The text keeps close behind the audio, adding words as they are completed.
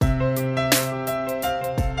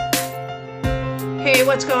Hey,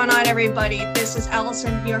 what's going on, everybody? This is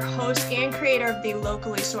Allison, your host and creator of the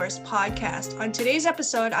Locally Sourced podcast. On today's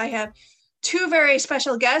episode, I have two very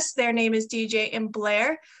special guests. Their name is DJ and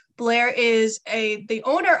Blair. Blair is the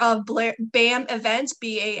owner of Blair BAM Events,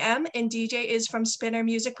 BAM, and DJ is from Spinner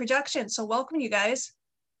Music Production. So welcome, you guys.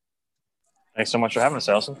 Thanks so much for having us,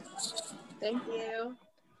 Allison. Thank you.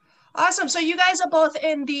 Awesome. So you guys are both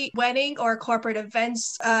in the wedding or corporate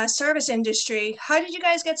events service industry. How did you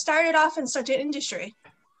guys get started off in such an industry?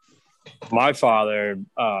 My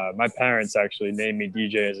parents actually named me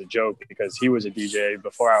DJ as a joke because he was a DJ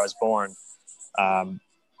before I was born.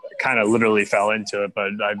 Kind of literally fell into it,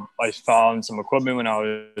 but I found some equipment when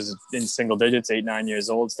I was in single digits, 8, 9 years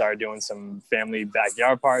old, started doing some family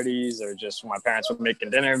backyard parties or just when my parents were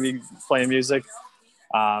making dinner, we playing music.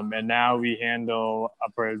 And now we've handled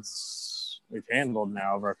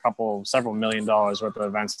now over several $1 million worth of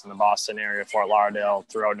events in the Boston area, Fort Lauderdale,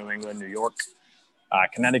 throughout New England, New York,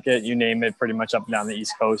 Connecticut, you name it, pretty much up and down the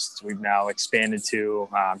East Coast. We've now expanded to,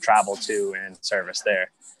 traveled to, and service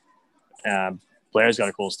there. Blair's got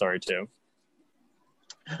a cool story too.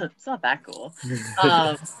 It's not that cool.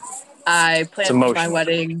 I planned my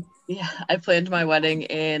wedding. Yeah, I planned my wedding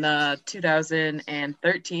in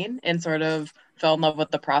 2013 and sort of fell in love with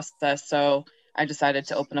the process. So I decided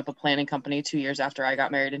to open up a planning company 2 years after I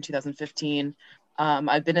got married in 2015.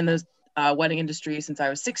 I've been in the wedding industry since I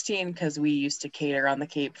was 16 because we used to cater on the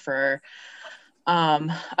Cape for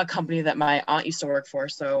a company that my aunt used to work for.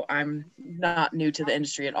 So I'm not new to the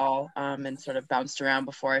industry at all, and sort of bounced around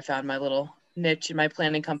before I found my little niche in my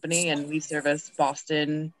planning company. And we service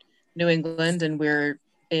Boston, New England, and we're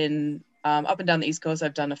in up and down the East Coast.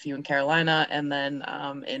 I've done a few in Carolina and then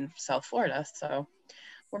in South Florida. So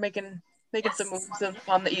we're making some moves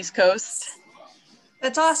on the East Coast.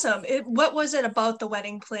 That's awesome. What was it about the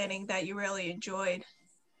wedding planning that you really enjoyed?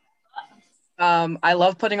 I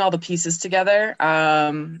love putting all the pieces together.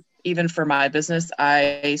 Even for my business,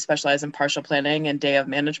 I specialize in partial planning and day of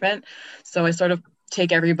management. So I sort of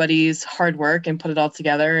take everybody's hard work and put it all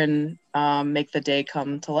together and make the day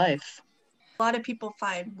come to life. A lot of people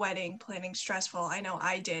find wedding planning stressful. I know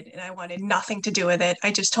I did, and I wanted nothing to do with it.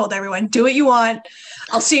 I just told everyone, do what you want.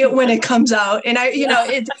 I'll see it when it comes out. And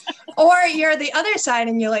or you're the other side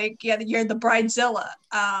and you're like, yeah, you're the bridezilla.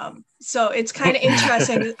 So it's kind of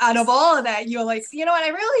interesting. Out of all of that, you're like, you know what? I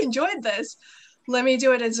really enjoyed this. Let me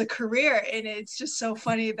do it as a career. And it's just so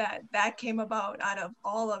funny that came about out of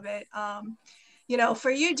all of it.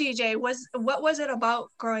 For you, DJ, what was it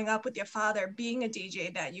about growing up with your father being a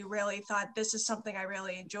DJ that you really thought this is something I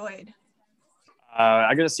really enjoyed?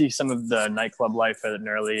 I got to see some of the nightclub life at an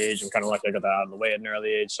early age. I'm kind of lucky I got that out of the way at an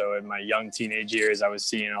early age. So in my young teenage years, I was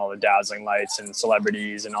seeing all the dazzling lights and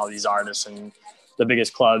celebrities and all these artists and the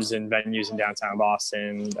biggest clubs and venues in downtown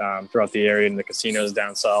Boston, throughout the area and the casinos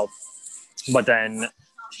down south. But then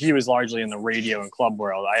he was largely in the radio and club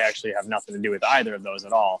world. I actually have nothing to do with either of those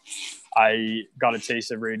at all. I got a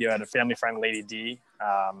taste of radio. I had a family friend, Lady D,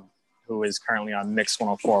 who is currently on Mix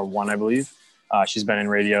 104.1, I believe. She's been in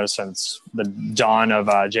radio since the dawn of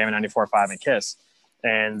Jam 94.5 and KISS.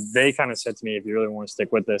 And they kind of said to me, if you really want to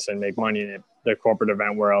stick with this and make money in the corporate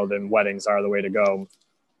event world, and weddings are the way to go.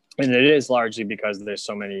 And it is largely because there's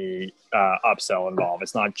so many upsell involved.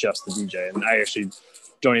 It's not just the DJ. And I actually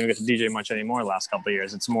don't even get to DJ much anymore the last couple of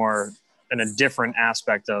years. It's more in a different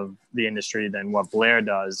aspect of the industry than what Blair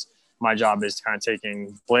does. My job is kind of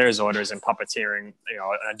taking Blair's orders and puppeteering,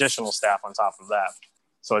 an additional staff on top of that.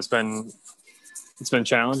 So it's been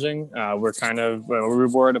challenging. We're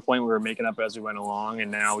at a point where we're making up as we went along, and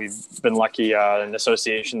now we've been lucky an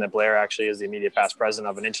association that Blair actually is the immediate past president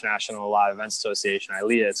of, an international live events association,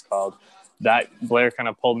 ILEA it's called. That Blair kind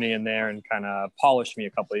of pulled me in there and kind of polished me a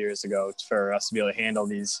couple of years ago for us to be able to handle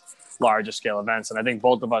these larger scale events. And I think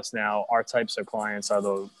both of us now, our types of clients are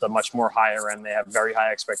the much more higher end. They have very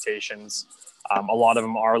high expectations. A lot of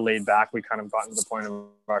them are laid back. We kind of gotten to the point of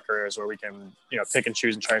our careers where we can, pick and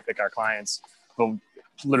choose and cherry pick our clients, but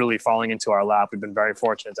literally falling into our lap. We've been very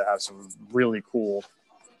fortunate to have some really cool,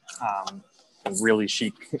 really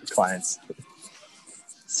chic clients.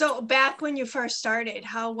 So back when you first started,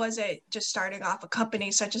 how was it just starting off a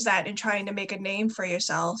company such as that and trying to make a name for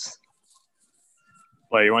yourselves?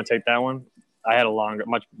 Well, you want to take that one? I had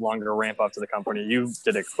much longer ramp up to the company. You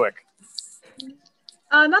did it quick.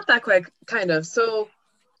 Not that quick, kind of. So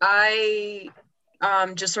I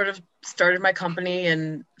just sort of started my company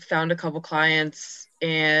and found a couple clients,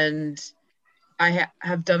 and I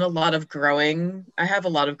have done a lot of growing. I have a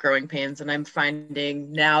lot of growing pains, and I'm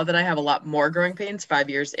finding now that I have a lot more growing pains 5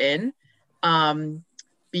 years in,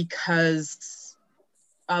 because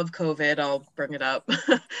of COVID. I'll bring it up.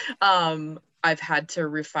 I've had to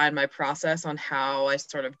refine my process on how I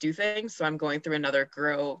sort of do things. So I'm going through another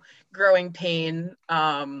growing pain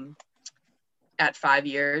at 5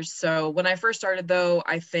 years. So when I first started, though,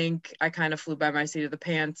 I think I kind of flew by my seat of the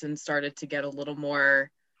pants and started to get a little more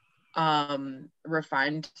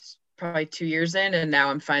refined probably 2 years in. And now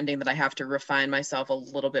I'm finding that I have to refine myself a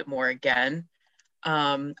little bit more again.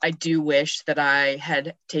 I do wish that I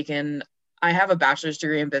have a bachelor's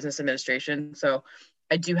degree in business administration. So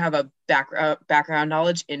I do have a background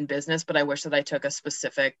knowledge in business, but I wish that I took a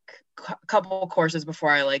specific couple courses before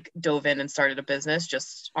I like dove in and started a business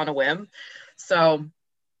just on a whim. So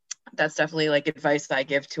that's definitely like advice that I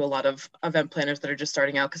give to a lot of event planners that are just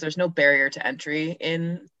starting out, because there's no barrier to entry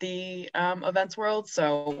in the events world.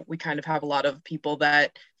 So we kind of have a lot of people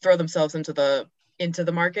that throw themselves into the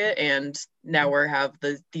market, and now we have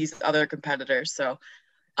these other competitors. So,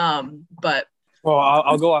 but well,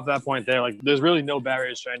 I'll go off that point there. Like, there's really no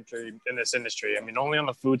barriers to entry in this industry. I mean, only on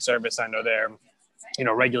the food service, I know there,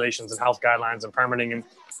 regulations and health guidelines and permitting and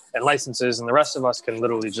licenses, and the rest of us can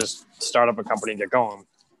literally just start up a company and get going.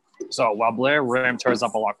 So while Blair ramped hers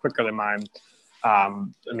up a lot quicker than mine,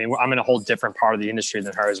 I'm in a whole different part of the industry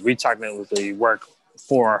than hers. We technically work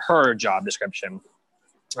for her job description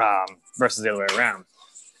versus the other way around.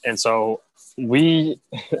 And so we,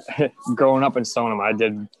 growing up in Stoneham, I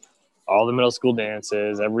did all the middle school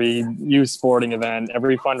dances, every youth sporting event,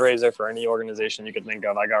 every fundraiser for any organization you could think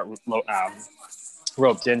of, I got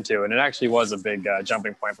roped into. And it actually was a big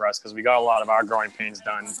jumping point for us, because we got a lot of our growing pains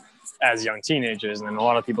done as young teenagers. And then a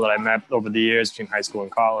lot of people that I met over the years between high school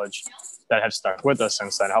and college that have stuck with us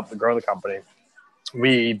since then, helped to grow the company.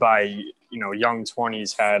 We, by young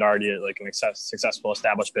 20s, had already like an successful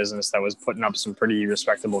established business that was putting up some pretty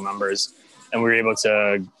respectable numbers, and we were able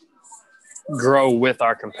to grow with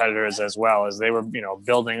our competitors as well as they were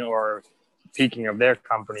building or peaking of their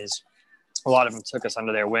companies. A lot of them took us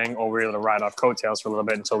under their wing, or we were able to ride off coattails for a little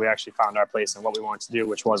bit until we actually found our place in what we wanted to do,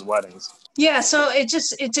 which was weddings. Yeah, so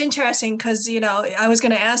it's interesting because, I was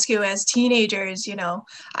going to ask you, as teenagers,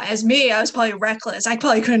 as me, I was probably reckless. I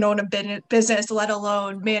probably couldn't own a business, let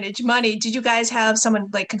alone manage money. Did you guys have someone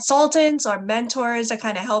like consultants or mentors that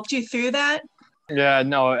kind of helped you through that? Yeah,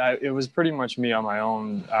 no, it was pretty much me on my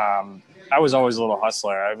own. I was always a little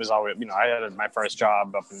hustler. I was always, I had my first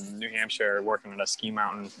job up in New Hampshire working at a ski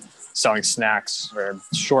mountain, selling snacks for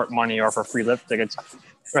short money or for free lift tickets.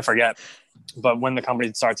 I forget. But when the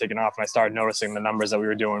company started taking off and I started noticing the numbers that we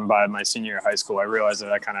were doing by my senior year of high school, I realized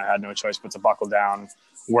that I kind of had no choice but to buckle down,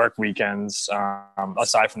 work weekends.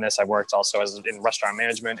 Aside from this, I worked also in restaurant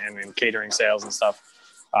management and in catering sales and stuff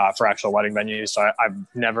for actual wedding venues. So I've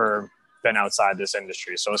never been outside this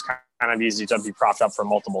industry. So it's kind of easy to be propped up from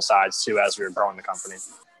multiple sides too as we were growing the company.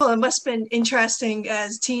 Well, it must have been interesting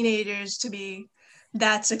as teenagers to be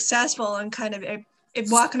that successful and kind of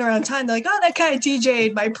walking around town. They're like, oh, that guy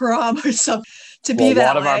DJ'd my prom or something. To be that way. A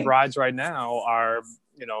lot of our brides right now are,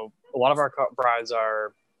 a lot of our brides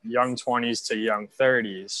are young 20s to young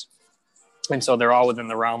 30s. And so they're all within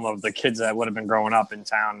the realm of the kids that would have been growing up in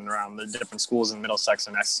town and around the different schools in Middlesex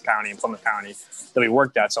and Essex County and Plymouth County that we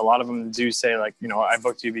worked at. So a lot of them do say like, I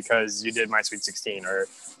booked you because you did my Sweet 16, or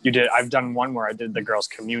I've done one where I did the girls'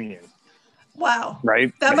 communion. Wow.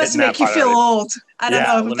 Right? That must make you feel old. I don't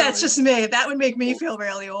know. Literally. That's just me. That would make me feel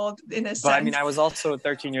really old in a sense. But I was also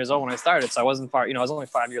 13 years old when I started, so I wasn't far, I was only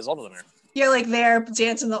 5 years older than her. You're like there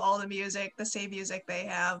dancing to all the music, the same music they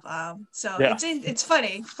have. It's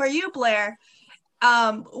funny. For you, Blair,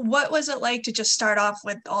 what was it like to just start off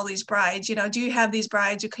with all these brides? Do you have these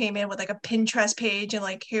brides who came in with like a Pinterest page and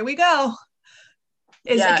like, here we go?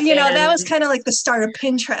 That was kind of like the start of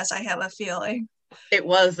Pinterest, I have a feeling. It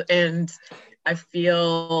was, and I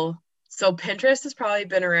feel so Pinterest has probably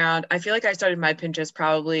been around. I feel like I started my Pinterest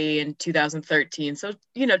probably in 2013. So,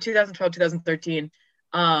 2012, 2013.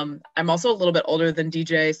 I'm also a little bit older than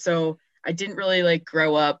DJ, so I didn't really like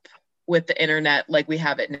grow up with the internet like we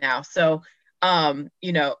have it now. So,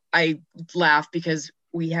 I laugh because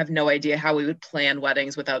we have no idea how we would plan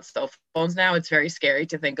weddings without cell phones now. It's very scary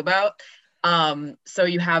to think about. So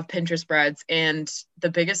you have Pinterest brides, and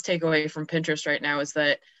the biggest takeaway from Pinterest right now is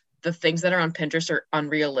that the things that are on Pinterest are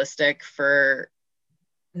unrealistic for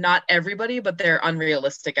not everybody, but they're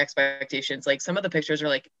unrealistic expectations. Like some of the pictures are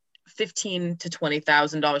like $15,000 to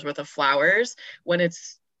 $20,000 worth of flowers when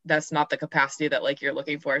that's not the capacity that like you're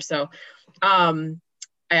looking for. So, I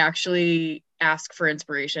actually ask for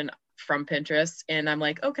inspiration from Pinterest, and I'm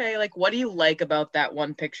like, okay, like what do you like about that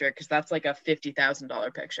one picture? Because that's like a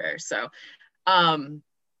 $50,000 picture. So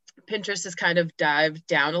Pinterest has kind of dived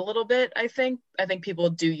down a little bit. I think people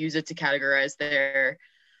do use it to categorize their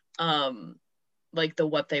like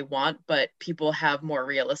what they want, but people have more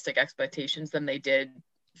realistic expectations than they did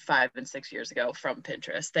 5 and 6 years ago from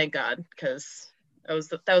Pinterest. Thank God, because that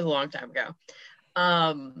was a long time ago.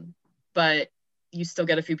 But you still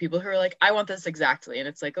get a few people who are like, I want this exactly. And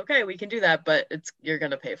it's like, okay, we can do that, but you're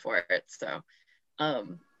going to pay for it. So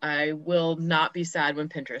I will not be sad when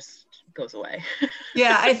Pinterest goes away.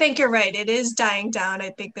 Yeah, I think you're right. It is dying down. I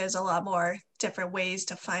think there's a lot more different ways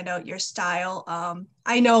to find out your style.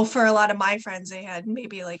 I know for a lot of my friends, they had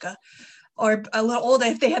maybe like or a little older,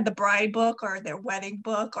 if they had the bride book or their wedding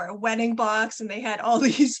book or a wedding box, and they had all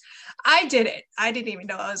these. I did it. I didn't even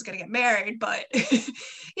know I was going to get married, but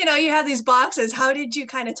you have these boxes. How did you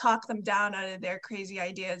kind of talk them down out of their crazy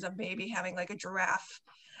ideas of maybe having like a giraffe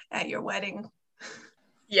at your wedding?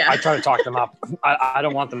 Yeah, I try to talk them up. I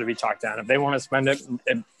don't want them to be talked down. If they want to spend it,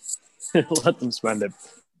 let them spend it.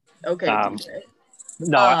 Okay.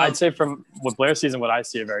 No, I'd say from what Blair sees and what I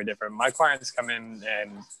see are very different. My clients come in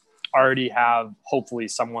and already have hopefully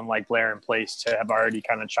someone like Blair in place to have already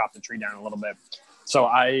kind of chopped the tree down a little bit. So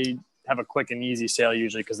I have a quick and easy sale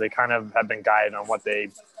usually because they kind of have been guided on what they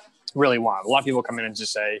really want. A lot of people come in and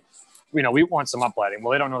just say, we want some uplighting.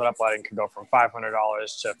 Well, they don't know that uplighting could go from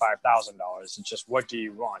 $500 to $5,000. It's just, what do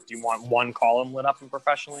you want? Do you want one column lit up and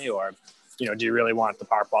professionally, or, do you really want the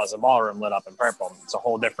Power Plaza ballroom lit up in purple? It's a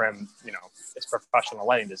whole different, it's professional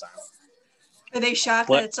lighting design. Are they shocked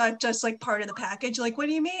that it's not just like part of the package? Like, what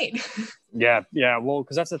do you mean? Yeah. Well,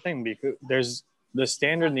 because that's the thing. Because there's the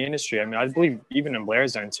standard in the industry. I mean, I believe even in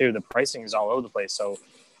Blair's zone too, the pricing is all over the place. So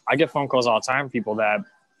I get phone calls all the time from people that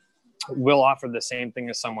will offer the same thing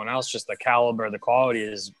as someone else, just the caliber, the quality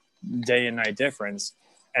is day and night difference.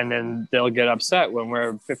 And then they'll get upset when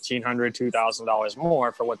we're $1,500, $2,000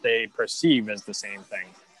 more for what they perceive as the same thing.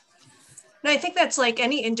 And I think that's like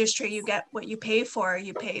any industry. You get what you pay for.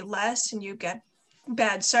 You pay less and you get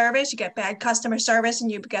bad service, you get bad customer service, and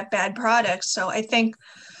you get bad products. So I think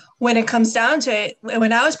when it comes down to it,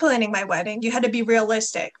 when I was planning my wedding, you had to be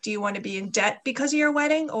realistic. Do you want to be in debt because of your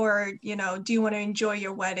wedding? Or, do you want to enjoy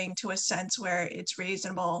your wedding to a sense where it's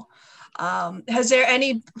reasonable? Has there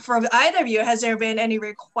for either of you, has there been any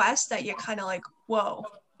requests that you're kind of like, whoa?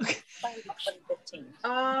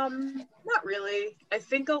 Not really. I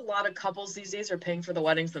think a lot of couples these days are paying for the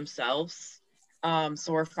weddings themselves. So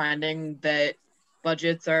we're finding that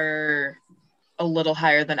budgets are a little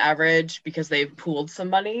higher than average because they've pooled some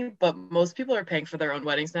money, but most people are paying for their own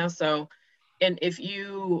weddings now. So, and if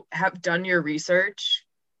you have done your research,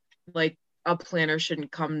 like a planner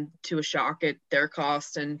shouldn't come to a shock at their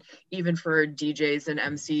cost. And even for DJs and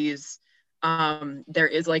MCs, there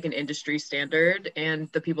is like an industry standard, and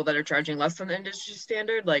the people that are charging less than the industry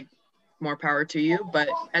standard, like, more power to you. But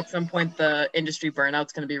at some point the industry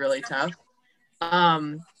burnout's going to be really tough.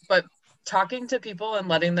 But talking to people and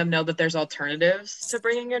letting them know that there's alternatives to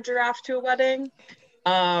bringing a giraffe to a wedding,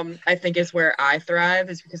 I think is where I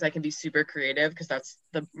thrive, is because I can be super creative, because that's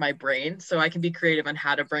my brain. So I can be creative on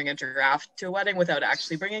how to bring a giraffe to a wedding without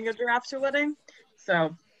actually bringing a giraffe to a wedding.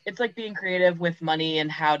 So it's like being creative with money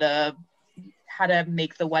and how to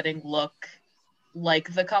make the wedding look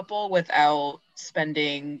like the couple without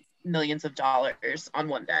spending millions of dollars on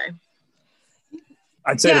one day.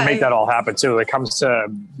 I'd say to make that all happen too, it comes to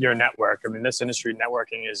your network. I mean, this industry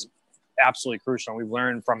networking is absolutely crucial. We've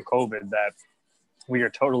learned from COVID that we are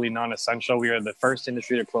totally non-essential. We are the first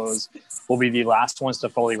industry to close. We'll be the last ones to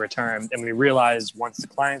fully return. And we realized once the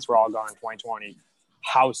clients were all gone in 2020,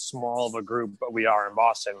 how small of a group we are in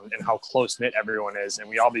Boston and how close-knit everyone is. And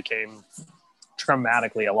we all became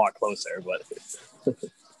dramatically a lot closer. But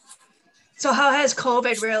So how has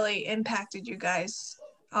COVID really impacted you guys,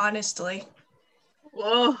 honestly?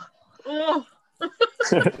 Whoa.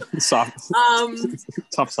 Tough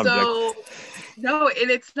subject. So, no, and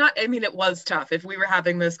it's not, I mean, it was tough. If we were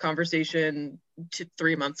having this conversation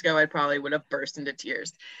 3 months ago, I probably would have burst into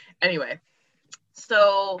tears. Anyway,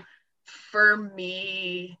 so for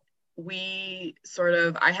me,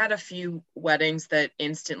 I had a few weddings that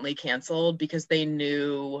instantly canceled because they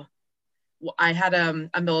knew. I had a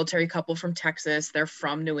military couple from Texas. They're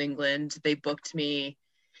from New England. They booked me.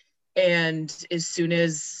 And as soon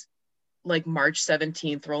as like March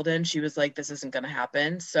 17th rolled in, she was like, this isn't going to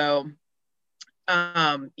happen. So,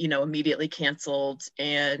 immediately canceled.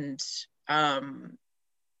 And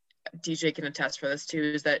DJ can attest for this too,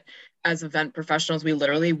 is that as event professionals, we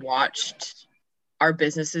literally watched our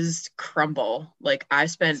businesses crumble. Like, I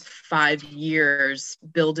spent 5 years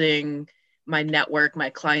building my network, my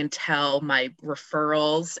clientele, my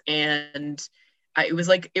referrals, and it was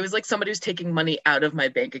like somebody was taking money out of my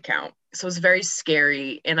bank account. So it was very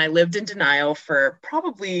scary. And I lived in denial for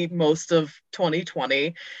probably most of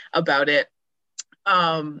 2020 about it.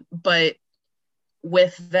 But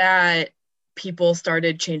with that, people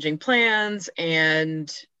started changing plans,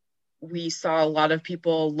 and we saw a lot of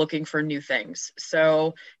people looking for new things.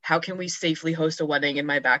 So how can we safely host a wedding in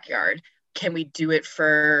my backyard? Can we do it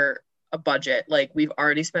for a budget? Like, we've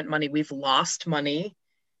already spent money, we've lost money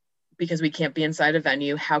because we can't be inside a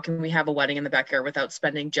venue. How can we have a wedding in the backyard without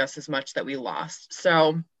spending just as much that we lost?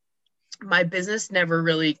 So my business never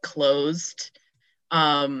really closed,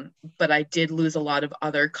 but I did lose a lot of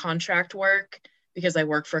other contract work because I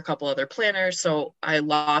work for a couple other planners. So I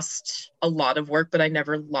lost a lot of work, but I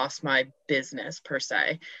never lost my business per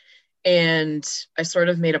se. And I sort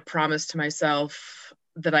of made a promise to myself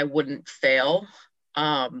that I wouldn't fail.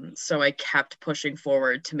 So I kept pushing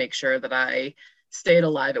forward to make sure that I stayed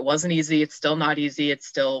alive. It wasn't easy. It's still not easy. It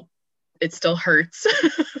still hurts.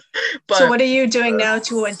 But so what are you doing now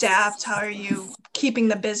to adapt? How are you keeping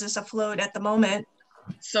the business afloat at the moment?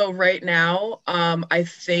 So right now, I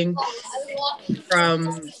think from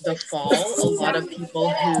the fall, a lot of people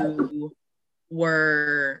who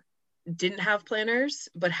didn't have planners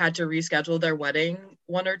but had to reschedule their wedding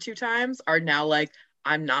 1 or 2 times are now like,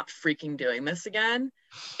 I'm not freaking doing this again.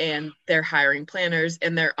 And they're hiring planners,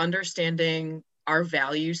 and they're understanding our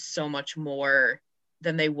values so much more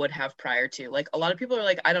than they would have prior to. Like, a lot of people are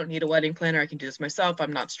like, I don't need a wedding planner. I can do this myself.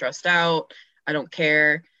 I'm not stressed out. I don't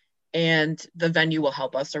care. And the venue will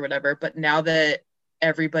help us or whatever. But now that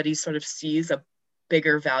everybody sort of sees a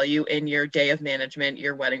bigger value in your day of management,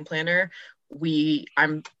 your wedding planner,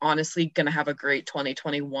 I'm honestly going to have a great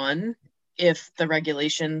 2021 if the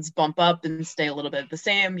regulations bump up and stay a little bit the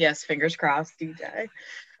same. Yes, fingers crossed, DJ.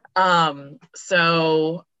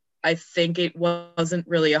 So I think it wasn't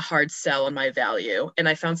really a hard sell on my value. And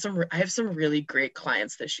I have some really great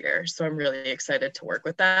clients this year. So I'm really excited to work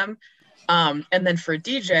with them. And then for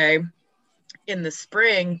DJ, in the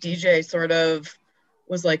spring, DJ sort of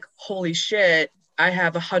was like, holy shit, I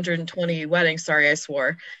have 120 weddings. Sorry, I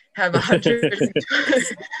swore. Have 120.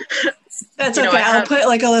 That's okay. I'll put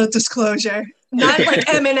like a little disclosure. Not like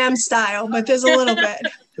Eminem style, but there's a little bit.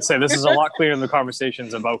 Say this is a lot clearer than the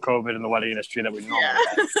conversations about COVID in the wedding industry that we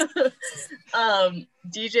normally have.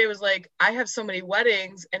 DJ was like, I have so many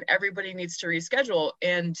weddings and everybody needs to reschedule.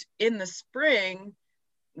 And in the spring,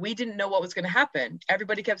 we didn't know what was going to happen.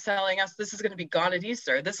 Everybody kept telling us this is going to be gone at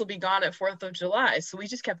Easter. This will be gone at 4th of July. So we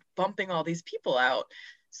just kept bumping all these people out.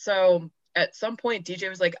 So at some point, DJ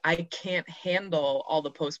was like, I can't handle all the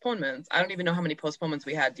postponements. I don't even know how many postponements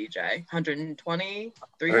we had, DJ. 120,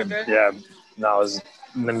 300? Yeah, no, it was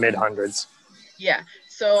in the mid hundreds. Yeah.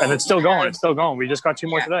 So and it's still going. It's still going. We just got 2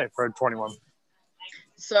 more today for 21.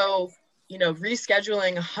 So,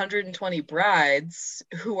 rescheduling 120 brides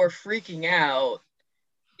who are freaking out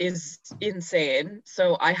is insane.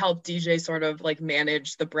 So I helped DJ sort of like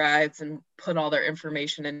manage the brides and put all their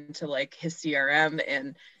information into like his CRM.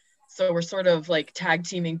 And so we're sort of like tag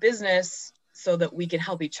teaming business so that we can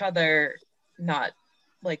help each other not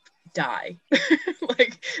like die,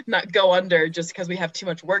 like not go under just because we have too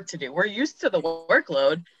much work to do. We're used to the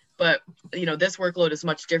workload, but this workload is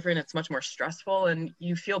much different. It's much more stressful, and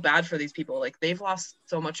you feel bad for these people. Like, they've lost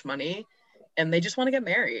so much money and they just want to get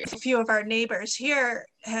married. A few of our neighbors here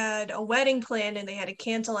had a wedding plan and they had to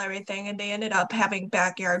cancel everything, and they ended up having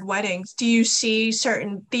backyard weddings. Do you see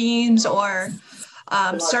certain themes or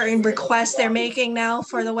certain requests they're making now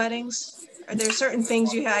for the weddings? Are there certain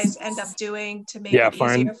things you guys end up doing to make it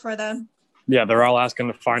easier for them? Yeah, they're all asking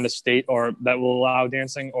to find a state or that will allow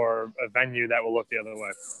dancing or a venue that will look the other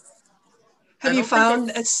way. Have you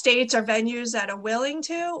found states or venues that are willing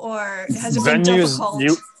to, or has it been difficult?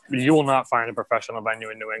 You will not find a professional venue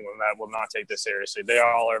in New England that will not take this seriously. They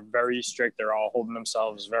all are very strict. They're all holding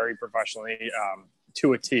themselves very professionally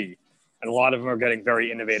to a T. And a lot of them are getting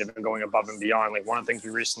very innovative and going above and beyond. Like, one of the things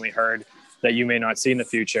we recently heard that you may not see in the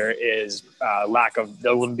future is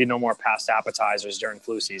there will be no more past appetizers during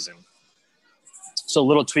flu season. So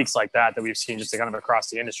little tweaks like that we've seen just kind of across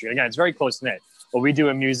the industry. And again, it's very close knit. What we do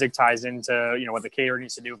in music ties into, what the caterer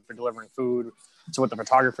needs to do for delivering food, to what the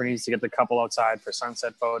photographer needs to get the couple outside for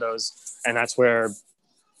sunset photos. And that's where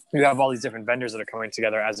you have all these different vendors that are coming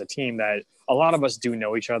together as a team that a lot of us do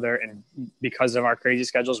know each other. And because of our crazy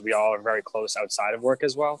schedules, we all are very close outside of work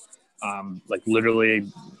as well. Like,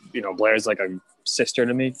 literally, Blair's like a sister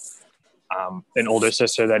to me, an older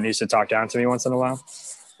sister that needs to talk down to me once in a while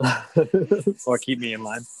or keep me in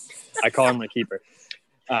line. I call her my keeper.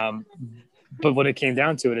 But when it came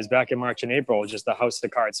down to it is back in March and April, just the house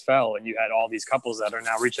of cards fell, and you had all these couples that are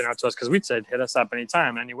now reaching out to us because we'd said, hit us up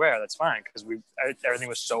anytime, anywhere. That's fine, because everything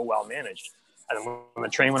was so well managed. And then when the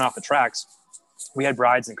train went off the tracks, we had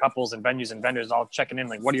brides and couples and venues and vendors all checking in,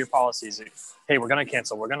 like, what are your policies? Like, hey, we're going to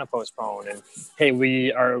cancel, we're going to postpone. And hey,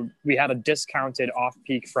 we had a discounted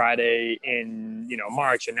off-peak Friday in,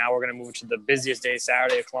 March, and now we're going to move to the busiest day,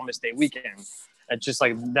 Saturday, Columbus Day weekend. It's just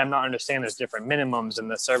like them not understand there's different minimums,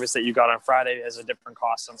 and the service that you got on Friday has a different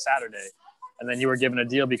cost on Saturday. And then you were given a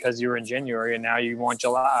deal because you were in January, and now you want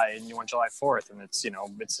July, and you want July 4th. And it's,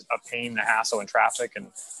 it's a pain, the hassle and traffic.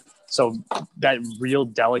 And so that real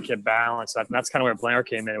delicate balance, that's kind of where Blair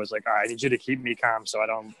came in. It was like, all right, I need you to keep me calm so I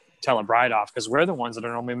don't tell a bride off, because we're the ones that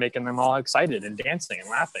are normally making them all excited and dancing and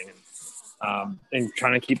laughing and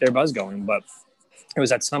trying to keep their buzz going. But it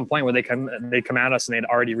was at some point where they come at us and they'd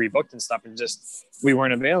already rebooked and stuff, and just we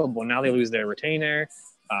weren't available. Now they lose their retainer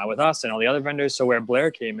with us and all the other vendors. So where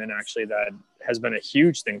Blair came in, actually, that has been a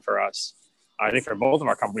huge thing for us, I think for both of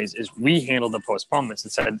our companies, is we handled the postponements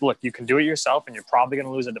and said, look, you can do it yourself, and you're probably going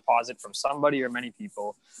to lose a deposit from somebody or many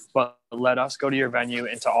people, but let us go to your venue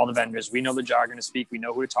and to all the vendors. We know the jargon to speak. We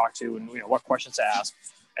know who to talk to and what questions to ask,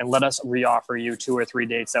 and let us reoffer you 2 or 3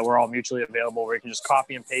 dates that were all mutually available where you can just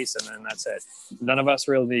copy and paste, and then that's it. None of us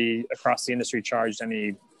really across the industry charged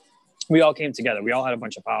any. We all came together. We all had a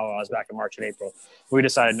bunch of powwows back in March and April. We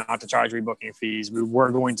decided not to charge rebooking fees. We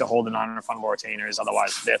were going to hold a non-refundable retainers.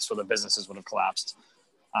 Otherwise, that's where the businesses would have collapsed.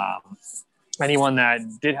 Anyone that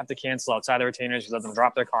did have to cancel outside the retainers, we let them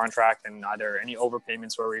drop their contract, and either any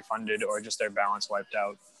overpayments were refunded or just their balance wiped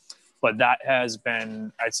out. But that has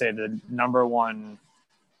been, I'd say, the number one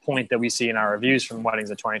point that we see in our reviews from weddings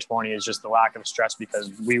of 2020 is just the lack of stress,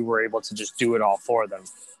 because we were able to just do it all for them.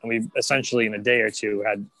 And we essentially in a day or two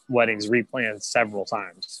had weddings replanned several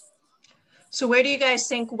times. So where do you guys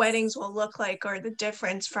think weddings will look like, or the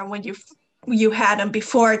difference from when you had them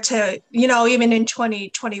before to, even in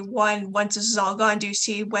 2021, once this is all gone? Do you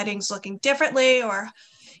see weddings looking differently, or,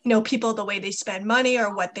 people, the way they spend money,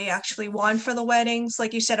 or what they actually want for the weddings?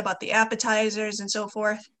 Like you said about the appetizers and so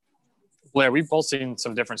forth. Blair, we've both seen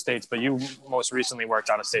some different states, but you most recently worked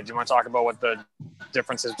out of state. Do you want to talk about what the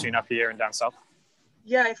difference is between up here and down south?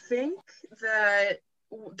 Yeah, I think that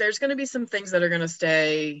there's going to be some things that are going to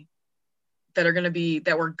stay, that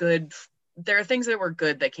were good. There are things that were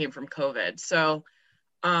good that came from COVID. So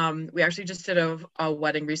we actually just did a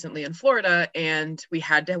wedding recently in Florida, and we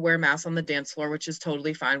had to wear masks on the dance floor, which is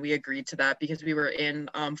totally fine. We agreed to that because we were in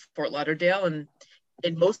Fort Lauderdale, and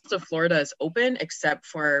in most of Florida is open except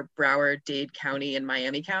for Broward, Dade County, and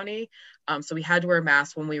Miami County. So we had to wear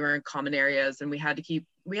masks when we were in common areas, and we had to keep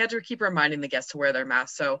reminding the guests to wear their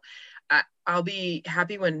masks. So I'll be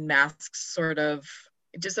happy when masks sort of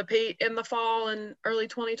dissipate in the fall and early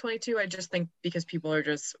 2022. I just think because people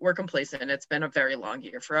we're complacent. It's been a very long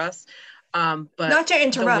year for us. But not to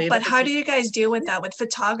interrupt, but how do you guys deal with that with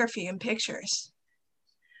photography and pictures?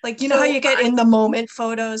 Like, how you get in the moment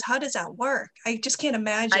photos? How does that work? I just can't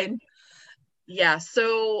imagine. Yeah.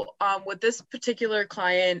 So with this particular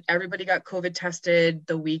client, everybody got COVID tested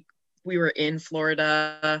the week we were in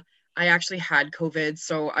Florida. I actually had COVID,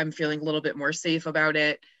 so I'm feeling a little bit more safe about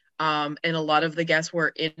it. And a lot of the guests were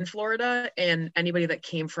in Florida, and anybody that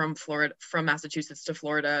came from Massachusetts to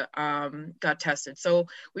Florida got tested. So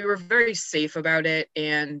we were very safe about it.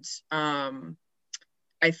 And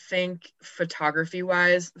I think photography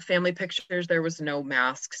wise, family pictures, there was no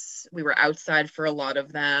masks. We were outside for a lot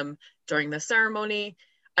of them during the ceremony.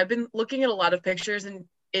 I've been looking at a lot of pictures, and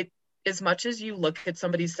as much as you look at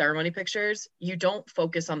somebody's ceremony pictures, you don't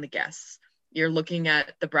focus on the guests. You're looking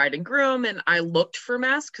at the bride and groom, and I looked for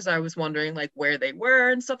masks because I was wondering like where they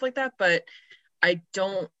were and stuff like that. But I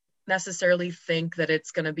don't necessarily think that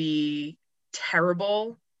it's going to be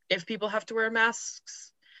terrible if people have to wear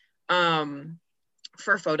masks.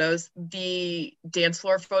 For photos, the dance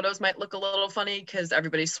floor photos might look a little funny because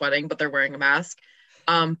everybody's sweating, but they're wearing a mask.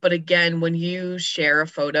 But again, when you share a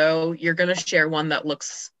photo, you're going to share one that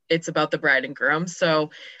it's about the bride and groom. So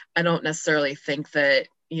I don't necessarily think that,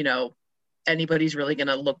 anybody's really going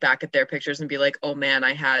to look back at their pictures and be like, oh man,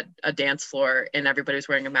 I had a dance floor and everybody's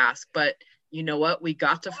wearing a mask. But you know what? We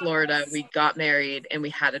got to Florida, we got married, and we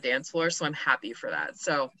had a dance floor. So I'm happy for that.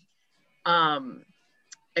 So I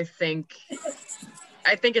think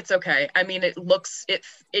it's okay. I mean,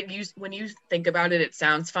 when you think about it, it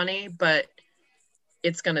sounds funny, but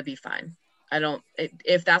it's going to be fine.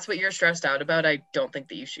 If that's what you're stressed out about, I don't think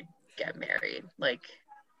that you should get married.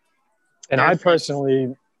 And I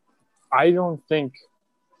personally, I don't think,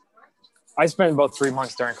 I spent about 3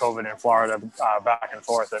 months during COVID in Florida, back and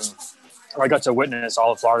forth, and I got to witness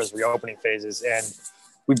all of Florida's reopening phases. And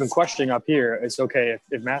we've been questioning up here. It's okay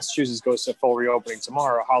if Massachusetts goes to full reopening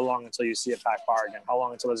tomorrow, how long until you see a packed bar again? How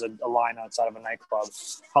long until there's a line outside of a nightclub?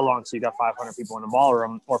 How long until you got 500 people in the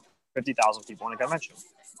ballroom? Or 50,000 people in a convention.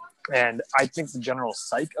 And I think the general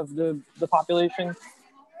psyche of the population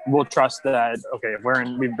will trust that, okay,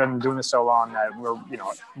 we've been doing this so long that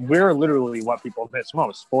we're literally what people miss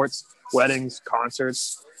most: sports, weddings,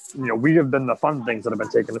 concerts. We have been the fun things that have been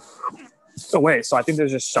taken away. So I think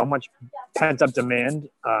there's just so much pent up demand.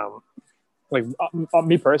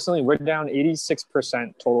 Me personally, we're down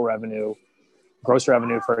 86% total revenue, gross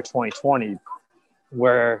revenue for 2020.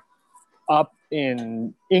 We're up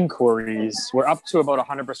in inquiries. We're up to about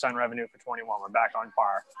 100% revenue for 21. We're back on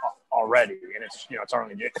par already, and it's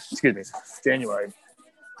only January,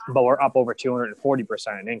 but we're up over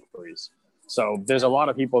 240% in inquiries. So there's a lot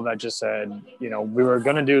of people that just said, we were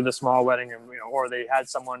going to do the small wedding, and or they had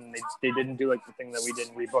someone, they didn't do like the thing that we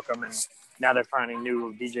didn't rebook them, and now they're finding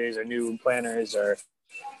new DJs or new planners or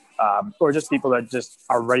just people that just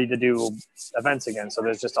are ready to do events again. So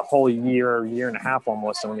there's just a whole year and a half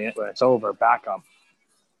almost when it's over, back up.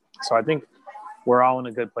 So I think we're all in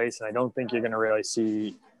a good place, and I don't think you're going to really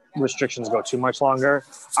see restrictions go too much longer.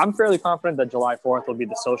 I'm fairly confident that July 4th will be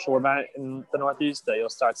the social event in the Northeast, that you'll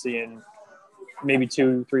start seeing maybe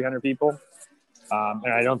 200-300 people.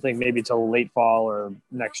 And I don't think maybe till late fall or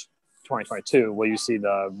next 2022 will you see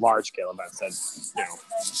the large scale events that,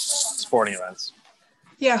 sporting events.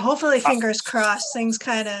 Yeah, hopefully, fingers crossed, things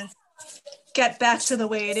kind of get back to the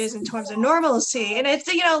way it is in terms of normalcy. And it's,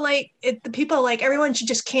 the people, everyone should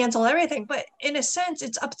just cancel everything. But in a sense,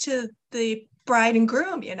 it's up to the bride and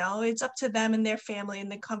groom, it's up to them and their family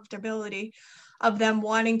and the comfortability of them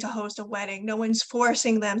wanting to host a wedding. No one's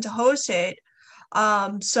forcing them to host it.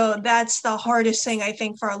 So that's the hardest thing, I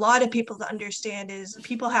think, for a lot of people to understand, is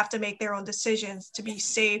people have to make their own decisions to be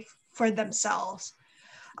safe for themselves.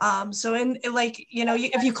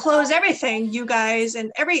 If you close everything, you guys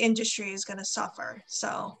and every industry is going to suffer.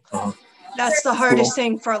 So that's the hardest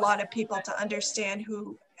thing for a lot of people to understand,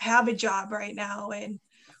 who have a job right now and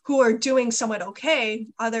who are doing somewhat okay.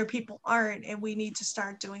 Other people aren't, and we need to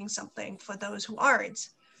start doing something for those who aren't.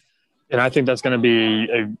 And I think that's going to be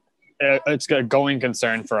it's a going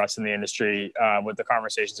concern for us in the industry, with the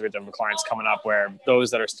conversations with different clients coming up, where those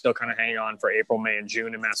that are still kind of hanging on for April, May, and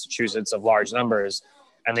June in Massachusetts of large numbers,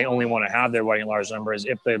 and they only want to have their wedding large numbers.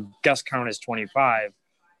 If the guest count is 25,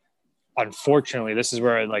 unfortunately, this is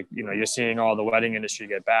where you're seeing all the wedding industry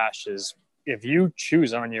get bashed. Is if you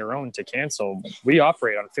choose on your own to cancel, we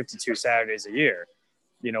operate on 52 Saturdays a year.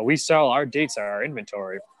 We sell our dates, our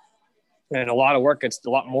inventory. And a lot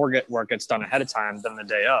more work gets done ahead of time than the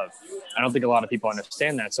day of. I don't think a lot of people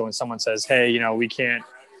understand that. So when someone says, hey, we can't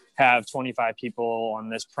have 25 people on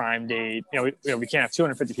this prime date, we can't have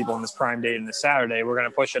 250 people on this prime date and this Saturday, we're going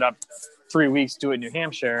to push it up 3 weeks, do it in New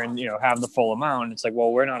Hampshire, and, have the full amount. It's like,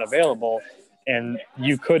 well, we're not available. And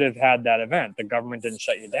you could have had that event. The government didn't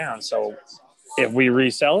shut you down. So if we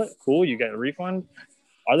resell it, cool, you get a refund.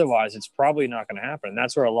 Otherwise, it's probably not going to happen. And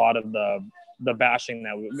that's where a lot of the bashing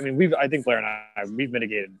that I think Blair and I, we've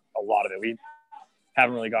mitigated a lot of it. We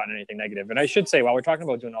haven't really gotten anything negative. And I should say, while we're talking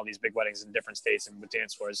about doing all these big weddings in different states and with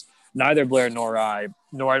dance floors, neither Blair nor I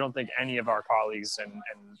don't think any of our colleagues and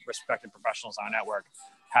respected professionals on our network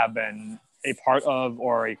have been a part of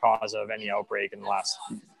or a cause of any outbreak in the last,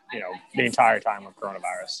 the entire time of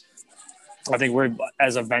coronavirus. I think we're,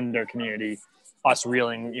 as a vendor community, us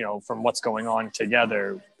reeling, from what's going on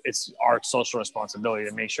together, it's our social responsibility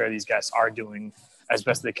to make sure these guests are doing as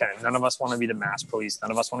best they can. None of us want to be the mass police. None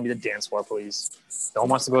of us want to be the dance floor police. No one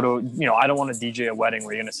wants to go to, I don't want to DJ a wedding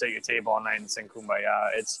where you're going to sit at your table all night and sing Kumbaya.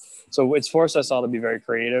 It's forced us all to be very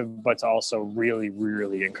creative, but to also really,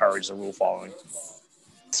 really encourage the rule following.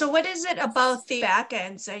 So what is it about the back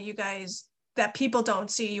ends that people don't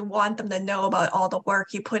see? You want them to know about all the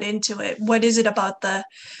work you put into it. What is it about the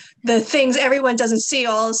things everyone doesn't see?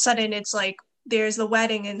 All of a sudden it's like, there's the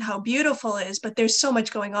wedding and how beautiful it is, but there's so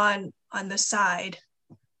much going on the side.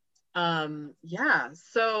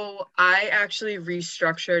 So I actually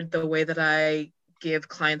restructured the way that I give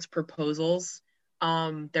clients proposals.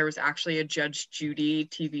 There was actually a Judge Judy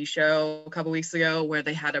TV show a couple weeks ago where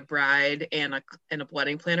they had a bride and a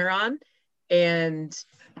wedding planner on, and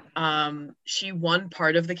she won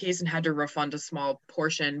part of the case and had to refund a small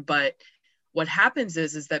portion. But what happens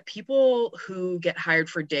is that people who get hired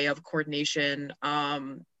for day of coordination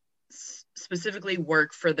specifically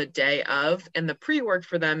work for the day of, and the pre-work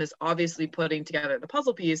for them is obviously putting together the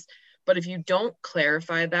puzzle piece. But if you don't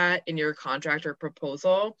clarify that in your contract or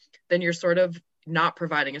proposal, then you're sort of not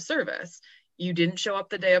providing a service. You didn't show up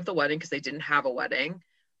the day of the wedding because they didn't have a wedding,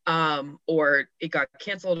 or it got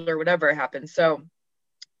canceled or whatever happened. So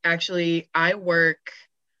actually I work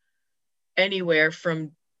anywhere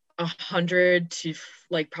from 100 to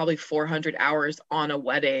like probably 400 hours on a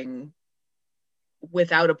wedding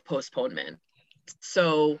without a postponement.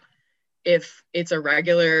 So if it's a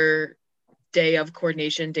regular day of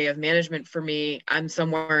coordination, day of management for me, I'm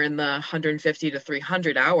somewhere in the 150 to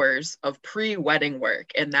 300 hours of pre-wedding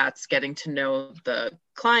work. And that's getting to know the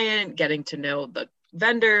client, getting to know the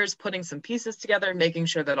vendors, putting some pieces together, making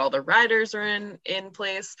sure that all the riders are in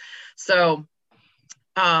place. So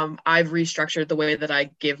I've restructured the way that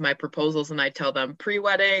I give my proposals, and I tell them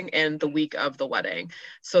pre-wedding and the week of the wedding,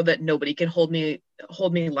 so that nobody can hold me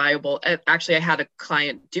liable. Actually, I had a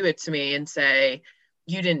client do it to me and say,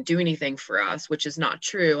 "You didn't do anything for us," which is not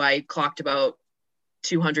true. I clocked about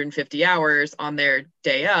 250 hours on their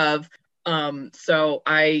day of. So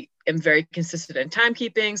I am very consistent in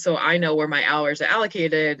timekeeping, so I know where my hours are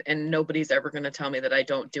allocated, and nobody's ever going to tell me that I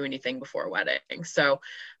don't do anything before a wedding. So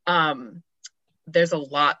there's a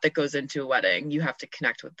lot that goes into a wedding. You have to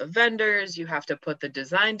connect with the vendors. You have to put the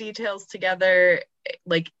design details together.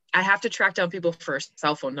 Like, I have to track down people for a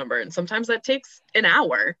cell phone number. And sometimes that takes an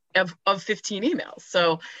hour of 15 emails.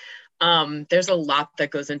 So there's a lot that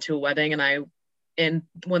goes into a wedding. And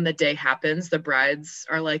when the day happens, the brides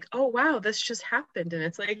are like, "Oh, wow, this just happened." And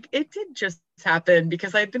it's like, it did just happen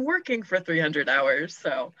because I've been working for 300 hours.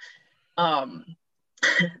 So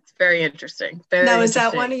it's very interesting. Now, is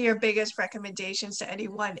that one of your biggest recommendations to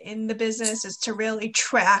anyone in the business, is to really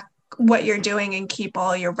track what you're doing and keep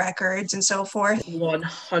all your records and so forth?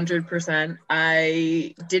 100%.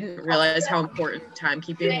 I didn't realize how important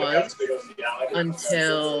timekeeping was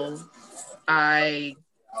until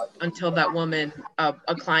that woman,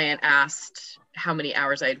 a client, asked how many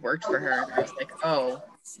hours I had worked for her. And I was like, "Oh,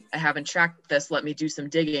 I haven't tracked this. Let me do some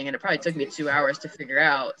digging." And it probably took me 2 hours to figure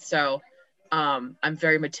out. So I'm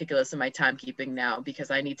very meticulous in my timekeeping now,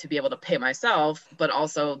 because I need to be able to pay myself, but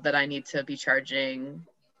also that I need to be charging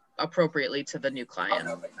appropriately to the new client.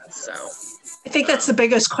 So I think that's the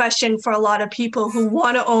biggest question for a lot of people who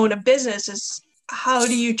want to own a business, is how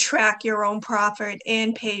do you track your own profit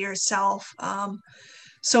and pay yourself?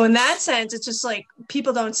 So in that sense, it's just like,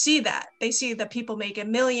 people don't see that. They see the people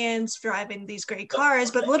making millions, driving these great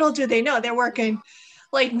cars, but little do they know they're working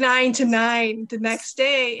like 9 to 9 the next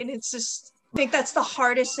day. And it's just, I think that's the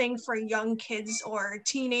hardest thing for young kids or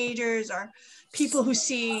teenagers or people who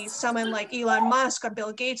see someone like Elon Musk or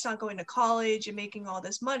Bill Gates not going to college and making all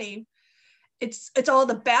this money. It's all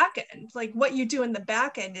the back end. Like, what you do in the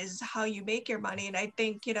back end is how you make your money. And I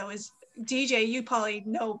think, as DJ, you probably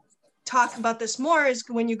talk about this more, is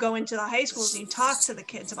when you go into the high schools and you talk to the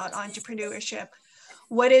kids about entrepreneurship.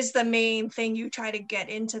 What is the main thing you try to get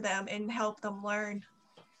into them and help them learn?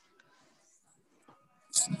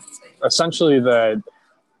 Essentially, the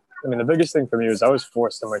biggest thing for me was I was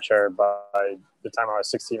forced to mature by the time I was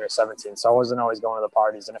 16 or 17. So I wasn't always going to the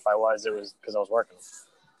parties. And if I was, it was because I was working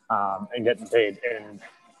and getting paid. And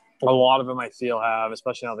a lot of them, I feel, have,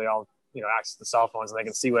 especially now they all, access to cell phones and they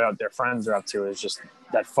can see what their friends are up to, is just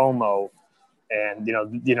that FOMO. And,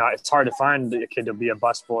 it's hard to find a kid to be a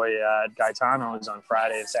busboy at Gaetano's on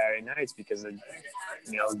Friday and Saturday nights, because,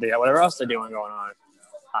 they have whatever else they're doing going on.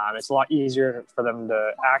 It's a lot easier for them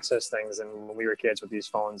to access things than when we were kids with these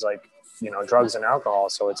phones, like, drugs and alcohol.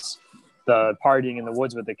 So it's the partying in the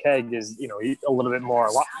woods with the keg is, a lot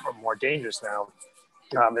more dangerous now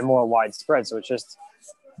and more widespread. So it's just,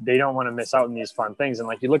 they don't want to miss out on these fun things. And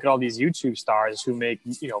like, you look at all these YouTube stars who make,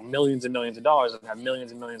 millions and millions of dollars and have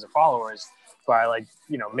millions and millions of followers by, like,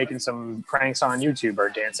 making some pranks on YouTube or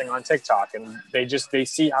dancing on TikTok. And they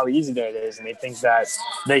see how easy that is. And they think that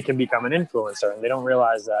they can become an influencer. And they don't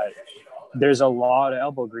realize that there's a lot of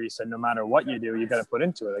elbow grease, and no matter what you do, you got to put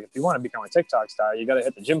into it. Like, if you want to become a TikTok star, you got to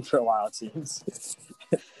hit the gym for a while, it seems.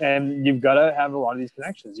 And you've got to have a lot of these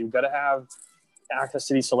connections. You've got to have access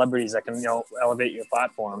to these celebrities that can, elevate your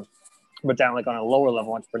platform. But down, like, on a lower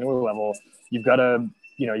level, entrepreneur level, you've got to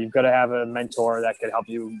have a mentor that could help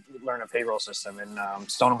you learn a payroll system. In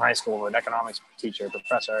Stoneham High School, an economics teacher,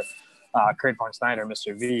 professor, Craig Von Snyder,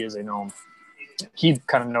 Mr. V, as they know him, he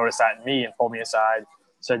kind of noticed that in me and pulled me aside,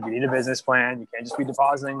 said, "You need a business plan. You can't just be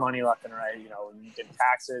depositing money left and right, you did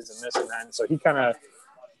taxes and this and that." And so he kind of,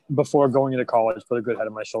 before going into college, put a good head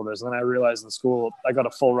on my shoulders. And then I realized in school, I got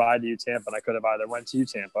a full ride to UTampa, and I could have either went to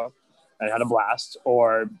UTampa and had a blast,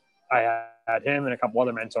 or I had him and a couple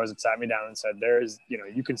other mentors that sat me down and said,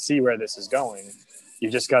 you can see where this is going.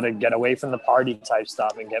 You just got to get away from the party type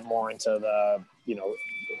stuff and get more into the,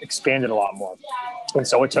 expand it a lot more. And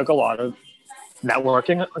so it took a lot of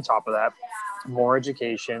networking on top of that, more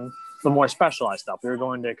education, the more specialized stuff. We were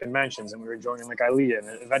going to conventions and we were joining like ILEA,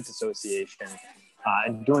 an event association,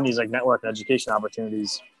 and doing these like network and education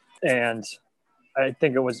opportunities. And I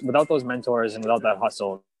think it was without those mentors and without that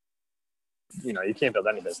hustle, you can't build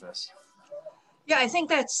any business. Yeah, I think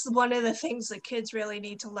that's one of the things that kids really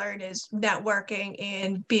need to learn is networking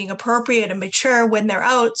and being appropriate and mature when they're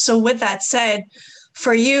out. So with that said,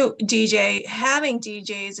 for you, DJ, having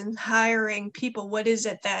DJs and hiring people, what is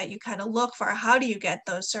it that you kind of look for? How do you get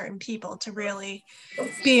those certain people to really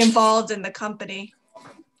be involved in the company?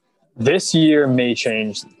 This year may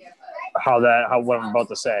change what I'm about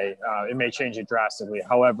to say. It may change it drastically.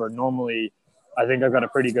 However, normally I think I've got a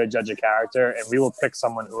pretty good judge of character, and we will pick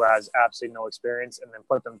someone who has absolutely no experience and then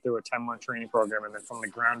put them through a 10-month training program. And then from the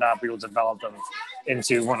ground up, we will develop them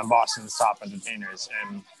into one of Boston's top entertainers.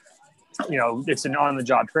 And, it's an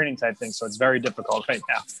on-the-job training type thing. So it's very difficult right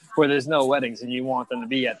now where there's no weddings and you want them to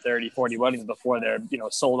be at 30, 40 weddings before they're,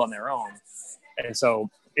 sold on their own. And so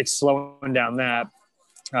it's slowing down that.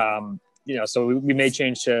 So we may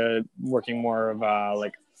change to working more of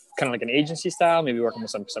kind of like an agency style, maybe working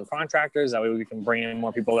with some contractors. That way we can bring in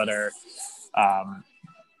more people that are,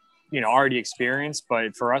 already experienced.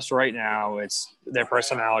 But for us right now, it's their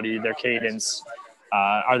personality, their cadence.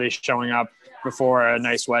 Are they showing up before a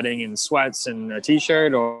nice wedding in sweats and a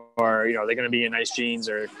t-shirt, or are they going to be in nice jeans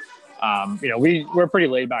or, we're a pretty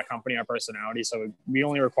laid back company, our personality. So we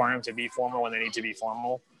only require them to be formal when they need to be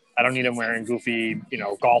formal. I don't need them wearing goofy,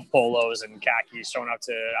 golf polos and khakis showing up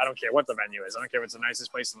to, I don't care what the venue is. I don't care if it's the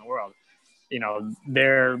nicest place in the world.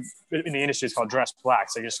 They're in the industry, it's called dress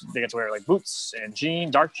black. So they get to wear like boots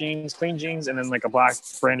and dark jeans, clean jeans, and then like a black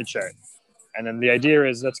branded shirt. And then the idea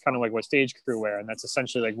is that's kind of like what stage crew wear. And that's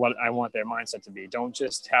essentially like what I want their mindset to be. Don't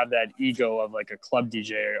just have that ego of like a club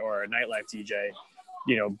DJ or a nightlife DJ.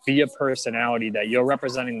 Be a personality that you're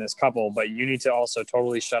representing this couple, but you need to also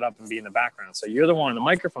totally shut up and be in the background. So you're the one on the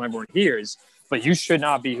microphone everyone hears, but you should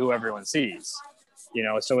not be who everyone sees.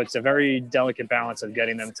 So it's a very delicate balance of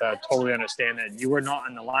getting them to totally understand that you are not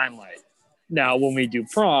in the limelight. Now, when we do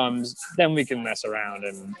proms, then we can mess around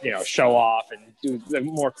and, show off and do the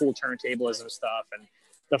more cool turntablism stuff and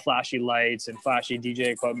the flashy lights and flashy DJ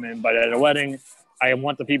equipment. But at a wedding, I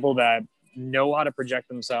want the people that know how to project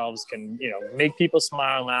themselves, can, make people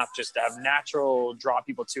smile and laugh, just to have natural draw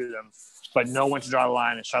people to them, but know when to draw the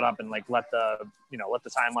line and shut up and like let the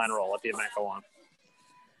timeline roll, let the event go on.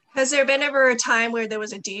 Has there been ever a time where there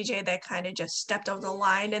was a DJ that kind of just stepped over the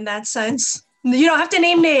line in that sense? You don't have to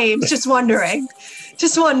name names, just wondering.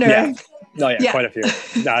 Yeah. No, yeah, quite a few.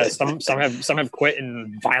 Some have quit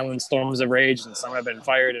in violent storms of rage, and some have been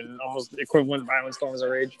fired in almost equivalent violent storms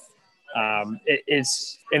of rage.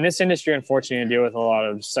 It's in this industry, unfortunately, you deal with a lot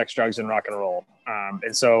of sex, drugs, and rock and roll.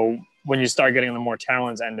 And so when you start getting on the more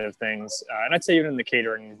talent end of things, and I'd say even in the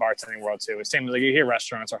catering and bartending world too, it's same like you hear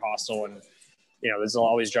restaurants are hostile and, there's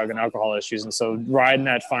always drug and alcohol issues. And so riding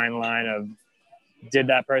that fine line of, did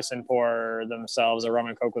that person pour themselves a rum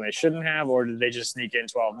and coke when they shouldn't have, or did they just sneak in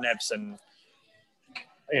 12 nips? And,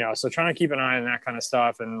 so trying to keep an eye on that kind of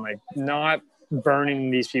stuff and like not burning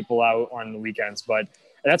these people out on the weekends. But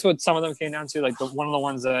that's what some of them came down to. Like one of the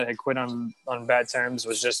ones that had quit on bad terms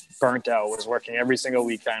was just burnt out, was working every single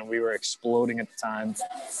weekend. We were exploding at the time.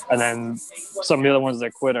 And then some of the other ones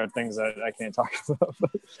that quit are things that I can't talk about.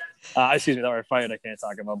 That were fired I can't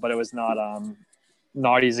talk about. But it was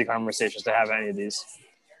not easy conversations to have any of these.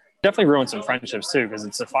 Definitely ruined some friendships too, because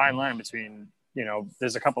it's a fine line between,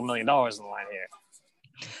 there's a couple $1 million in the line here.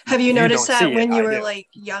 Have you noticed that when you were like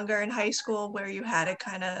younger in high school, where you had to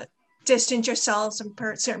kind of distance yourself from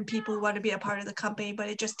certain people who want to be a part of the company, but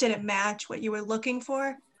it just didn't match what you were looking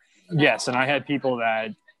for? Yes, and I had people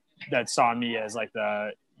that saw me as like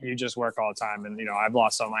you just work all the time, and I've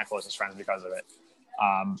lost some of my closest friends because of it.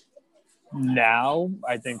 Now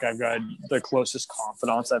I think I've got the closest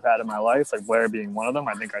confidants I've had in my life, like Blair being one of them.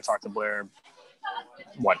 I think I talk to Blair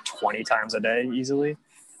 20 times a day easily.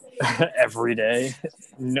 Every day,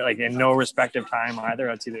 like in no respective time either.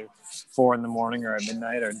 It's either 4 a.m. or at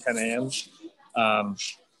midnight or 10 a.m.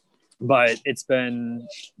 But it's been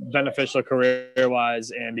beneficial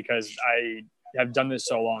career-wise, and because I have done this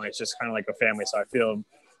so long, it's just kind of like a family. So I feel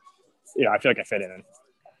like I fit in.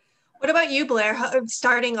 What about you, Blair?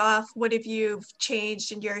 Starting off, what have you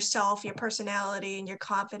changed in yourself, your personality, and your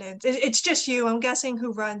confidence? It's just you, I'm guessing,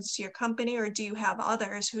 who runs your company, or do you have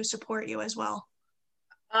others who support you as well?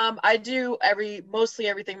 I do mostly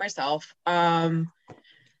everything myself. I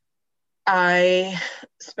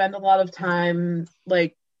spend a lot of time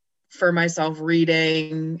for myself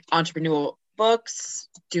reading entrepreneurial books,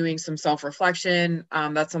 doing some self-reflection.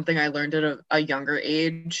 That's something I learned at a younger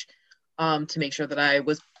age, to make sure that I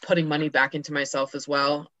was putting money back into myself as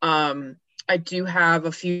well. I do have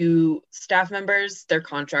a few staff members, they're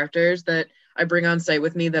contractors that I bring on site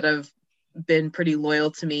with me that have been pretty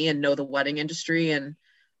loyal to me and know the wedding industry and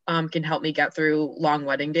can help me get through long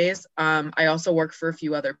wedding days. I also work for a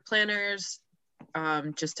few other planners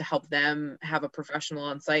just to help them have a professional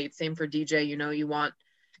on site. Same for DJ.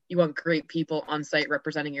 You want great people on site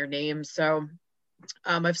representing your name. So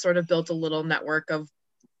I've sort of built a little network of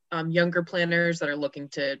younger planners that are looking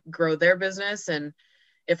to grow their business, and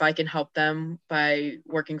if I can help them by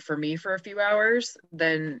working for me for a few hours,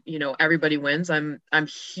 then everybody wins. I'm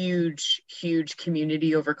huge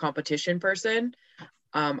community over competition person.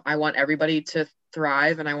 I want everybody to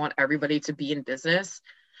thrive, and I want everybody to be in business.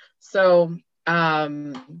 So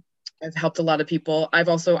I've helped a lot of people. I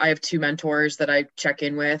have 2 mentors that I check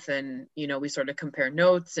in with, and we sort of compare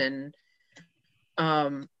notes, and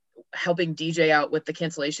helping DJ out with the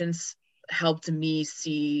cancellations helped me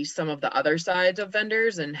see some of the other sides of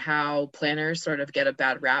vendors and how planners sort of get a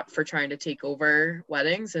bad rap for trying to take over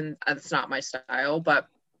weddings, and it's not my style, but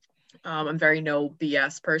I'm very no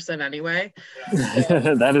BS person anyway.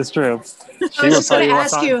 That is true. I was just going to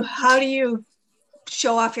ask you, how do you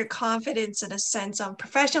show off your confidence in a sense of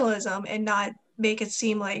professionalism and not make it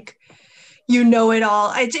seem like you know it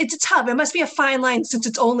all? It's tough. It must be a fine line since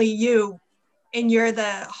it's only you and you're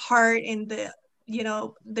the heart and the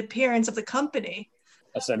appearance of the company.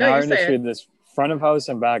 So in our industry, there's front of house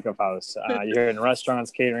and back of house. You're in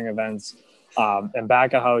restaurants, catering events, and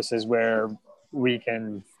back of house is where we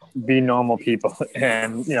can be normal people.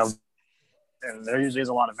 And, and there usually is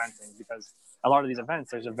a lot of venting, because a lot of these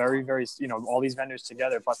events, there's a very, very, all these vendors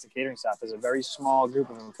together, plus the catering staff, there's a very small group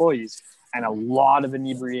of employees and a lot of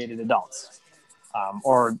inebriated adults.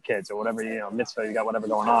 Or kids or whatever, mitzvah, you got whatever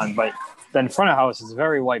going on. But then front of house is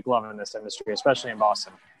very white glove in this industry, especially in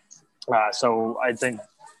Boston. So I think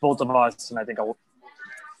both of us, and I think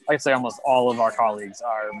I'd say almost all of our colleagues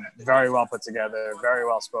are very well put together, very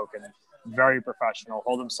well spoken, very professional,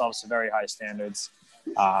 hold themselves to very high standards.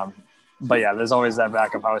 But yeah, there's always that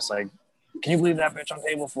back of house, like, can you believe that bitch on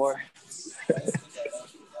table 4?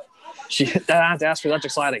 She I have to ask for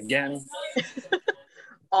electric slide again.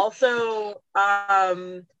 Also,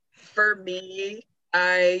 for me,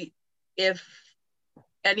 if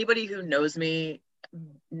anybody who knows me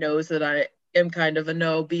knows that I am kind of a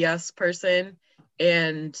no BS person,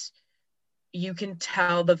 and you can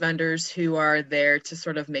tell the vendors who are there to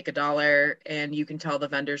sort of make a dollar, and you can tell the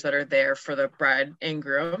vendors that are there for the bride and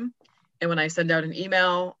groom. And when I send out an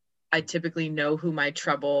email, I typically know who my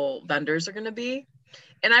trouble vendors are going to be.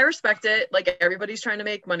 And I respect it. Like, everybody's trying to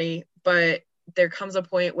make money, but there comes a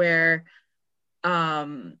point where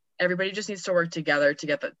everybody just needs to work together to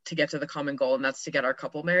get to the common goal, and that's to get our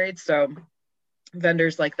couple married. So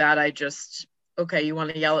vendors like that, okay, you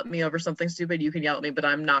want to yell at me over something stupid, you can yell at me, but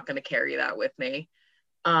I'm not going to carry that with me.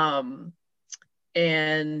 And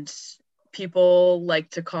people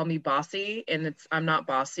like to call me bossy, and I'm not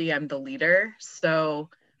bossy, I'm the leader. So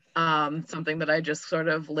something that I just sort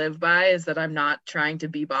of live by is that I'm not trying to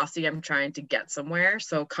be bossy, I'm trying to get somewhere.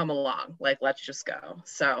 So come along, like, let's just go.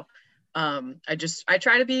 So I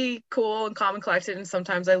try to be cool and calm and collected, and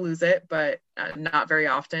sometimes I lose it, but not very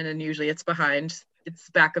often. And usually it's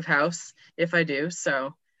back of house if I do.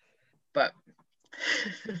 So, but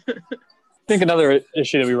I think another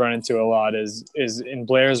issue that we run into a lot is in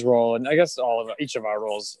Blair's role, and I guess each of our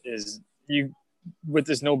roles, is with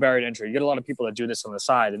this no barrier to entry, you get a lot of people that do this on the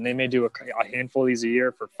side, and they may do a handful of these a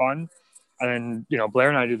year for fun. And then, Blair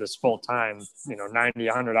and I do this full time, 90,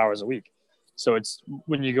 100 hours a week. So it's,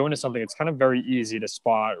 when you go into something, it's kind of very easy to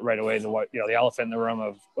spot right away the elephant in the room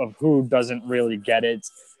of who doesn't really get it.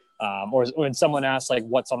 Or when someone asks, like,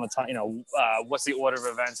 what's on the time, what's the order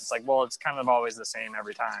of events? It's like, well, it's kind of always the same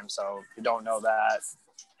every time. So if you don't know that,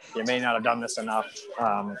 you may not have done this enough.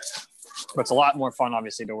 But it's a lot more fun,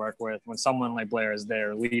 obviously, to work with when someone like Blair is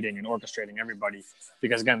there leading and orchestrating everybody.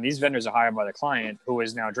 Because, again, these vendors are hired by the client, who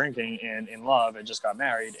is now drinking and in love and just got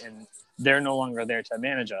married, and they're no longer there to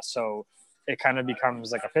manage us. So it kind of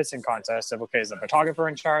becomes like a pissing contest of, okay, is the photographer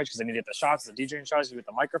in charge because they need to get the shots? Is the DJ in charge with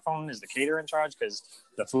the microphone? Is the caterer in charge because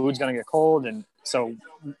the food's going to get cold? And so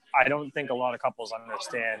I don't think a lot of couples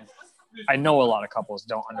understand. I know a lot of couples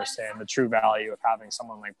don't understand the true value of having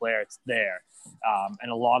someone like Blair there.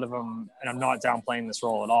 And a lot of them, and I'm not downplaying this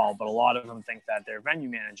role at all, but a lot of them think that their venue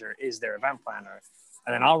manager is their event planner.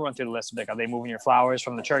 And then I'll run through the list of, like, are they moving your flowers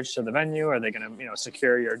from the church to the venue? Are they going to,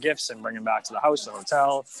 secure your gifts and bring them back to the house or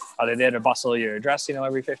hotel? Are they there to bustle your dress,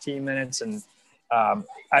 every 15 minutes? And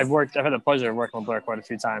I've had the pleasure of working with Blair quite a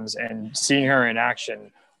few times, and seeing her in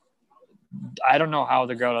action. I don't know how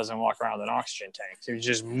the girl doesn't walk around with an oxygen tank. It's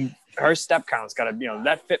just, her step count's got to,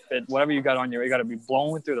 that Fitbit, whatever you got on you got to be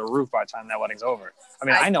blowing through the roof by the time that wedding's over. I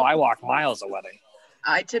mean, I know I walk miles a wedding.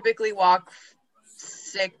 I typically walk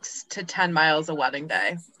 6 to 10 miles a wedding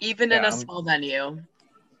day, even in a small venue.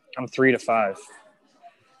 I'm 3 to 5.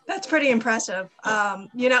 That's pretty impressive.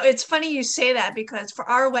 It's funny you say that because for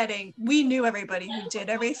our wedding, we knew everybody who did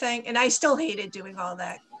everything, and I still hated doing all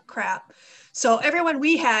that crap. So everyone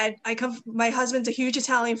we had, my husband's a huge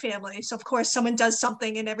Italian family, so of course someone does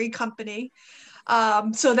something in every company.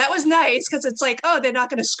 So that was nice because it's like, oh, they're not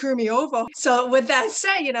going to screw me over. So with that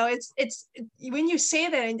said, it's when you say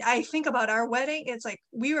that, and I think about our wedding, it's like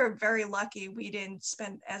we were very lucky we didn't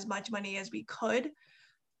spend as much money as we could.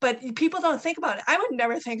 But people don't think about it. I would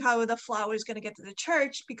never think how the flower is going to get to the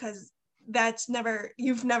church because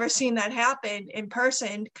you've never seen that happen in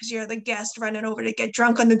person because you're the guest running over to get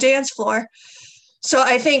drunk on the dance floor. So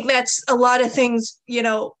I think that's a lot of things,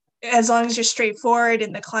 as long as you're straightforward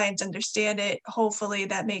and the clients understand it, hopefully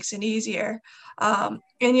that makes it easier. And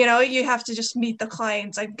you have to just meet the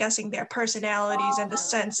clients, I'm guessing their personalities and the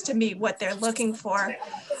sense to meet what they're looking for.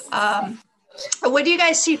 What do you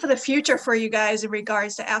guys see for the future for you guys in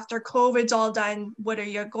regards to after COVID's all done? What are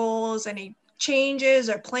your goals? Any changes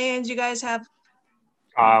or plans you guys have?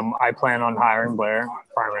 I plan on hiring Blair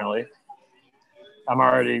primarily. I'm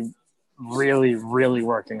already really, really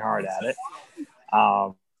working hard at it.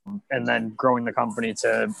 And then growing the company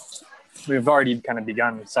we've already kind of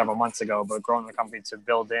begun several months ago, but growing the company to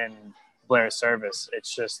build in Blair's service,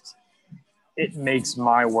 it makes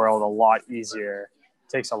my world a lot easier.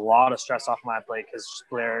 It takes a lot of stress off my plate because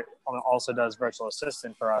Blair also does virtual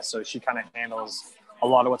assistant for us. So she kind of handles a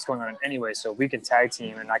lot of what's going on anyway. So we can tag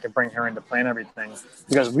team and I can bring her in to plan everything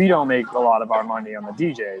because we don't make a lot of our money on the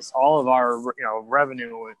DJs. All of our,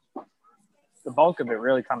 revenue, the bulk of it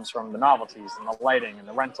really comes from the novelties and the lighting and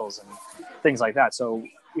the rentals and things like that. So,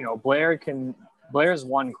 Blair's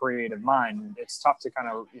one creative mind. It's tough to kind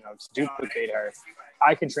of, to duplicate her.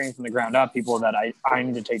 I can train from the ground up people that I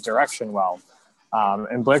need to take direction well.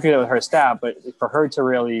 And Blair can do it with her staff, but for her to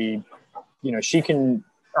really, she can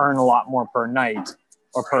earn a lot more per night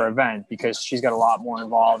or per event because she's got a lot more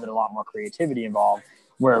involved and a lot more creativity involved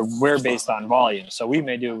where we're based on volume. So we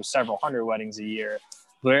may do several hundred weddings a year.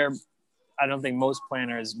 Blair, I don't think most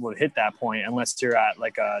planners would hit that point unless you're at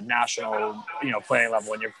like a national, planning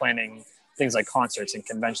level and you're planning things like concerts and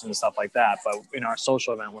conventions and stuff like that. But in our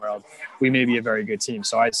social event world, we may be a very good team.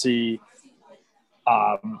 So I see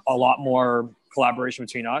a lot more collaboration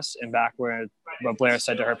between us and back where what Blair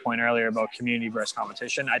said to her point earlier about community versus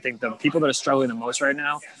competition. I think the people that are struggling the most right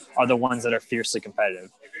now are the ones that are fiercely competitive.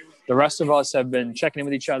 The rest of us have been checking in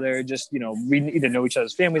with each other. Just, we either know each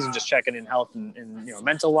other's families and just checking in health and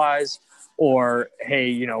mental wise, or,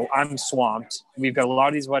 hey, I'm swamped. We've got a lot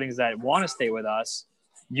of these weddings that want to stay with us.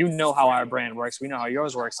 You know how our brand works. We know how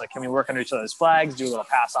yours works. Like, can we work under each other's flags, do a little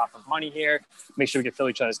pass off of money here, make sure we can fill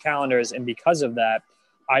each other's calendars. And because of that,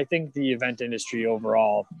 I think the event industry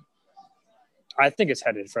overall, I think it's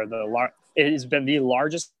headed for it has been the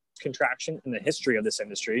largest contraction in the history of this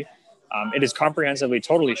industry. It is comprehensively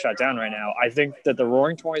totally shut down right now. I think that the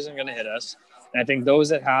roaring 20s are going to hit us. And I think those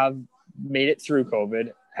that have made it through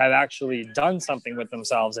COVID have actually done something with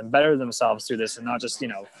themselves and bettered themselves through this and not just,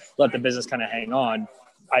 let the business kind of hang on.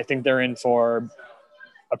 I think they're in for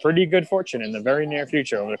a pretty good fortune in the very near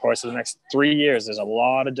future. Over the course of the next 3 years, there's a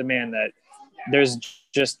lot of demand that there's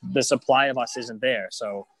just the supply of us isn't there.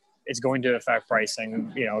 So it's going to affect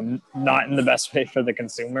pricing, not in the best way for the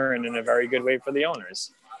consumer and in a very good way for the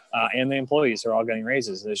owners and the employees who are all getting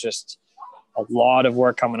raises. There's just a lot of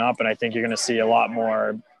work coming up. And I think you're going to see a lot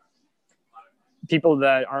more people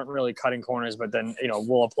that aren't really cutting corners, but then,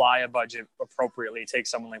 will apply a budget appropriately, take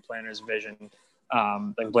someone like Planner's vision,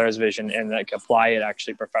 like Blair's vision, and like apply it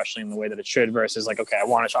actually professionally in the way that it should versus like, okay, I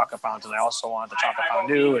want a chocolate fountain. I also want the chocolate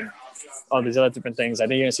fondue and all these other different things. I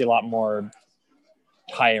think you're going to see a lot more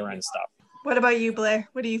higher end stuff. What about you, Blair?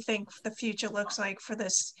 What do you think the future looks like for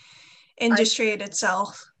this industry in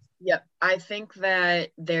itself? Yep. I think that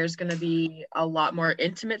there's going to be a lot more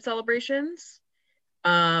intimate celebrations.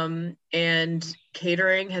 And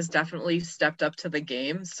catering has definitely stepped up to the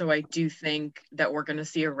game. So I do think that we're going to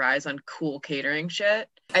see a rise on cool catering shit.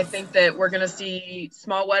 I think that we're going to see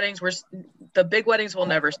small weddings where the big weddings will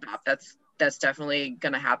never stop. That's definitely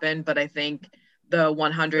going to happen. But I think the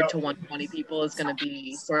 100 to 120 people is going to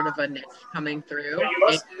be sort of a niche coming through.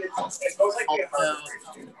 And also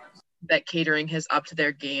that catering has upped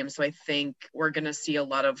their game. So I think we're going to see a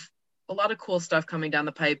lot of cool stuff coming down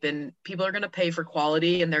the pipe, and people are going to pay for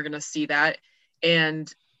quality and they're going to see that.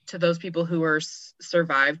 And to those people who are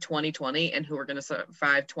survived 2020 and who are going to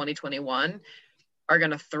survive 2021 are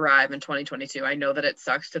going to thrive in 2022. I know that it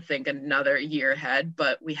sucks to think another year ahead,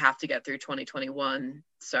 but we have to get through 2021.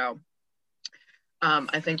 So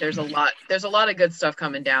I think there's a lot of good stuff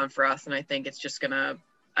coming down for us, and I think it's just gonna.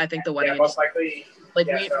 I think the wedding most likely. we're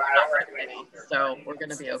not gonna so we're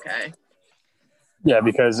gonna be okay. Yeah,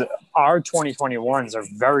 because our 2021s are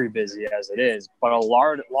very busy as it is, but a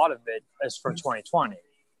lot of it is from 2020.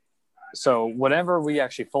 So whenever we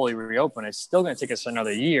actually fully reopen, it's still going to take us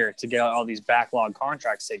another year to get all these backlog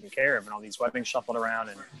contracts taken care of and all these weddings shuffled around.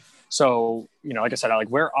 And so, like I said,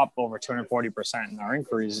 we're up over 240% in our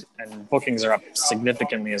inquiries, and bookings are up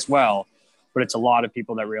significantly as well. But it's a lot of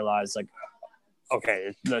people that realize,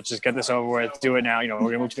 okay, let's just get this over with, do it now. We're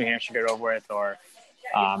going to move to New Hampshire, get it over with, or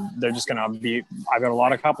they're just going to be. I've got a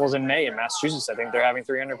lot of couples in May in Massachusetts. I think they're having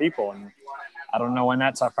 300 people, and I don't know when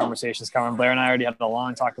that tough conversation's coming. Blair and I already had a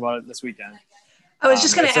long talk about it this weekend. I was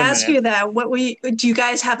just going to ask you that. Do you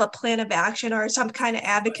guys have a plan of action or some kind of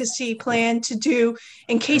advocacy plan to do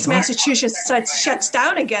in case Massachusetts shuts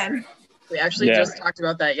down again? We actually just talked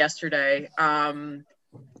about that yesterday.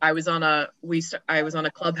 I was on a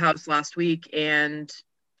clubhouse last week and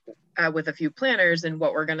with a few planners, and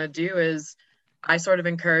what we're going to do is I sort of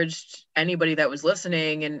encouraged anybody that was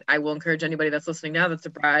listening, and I will encourage anybody that's listening now that's a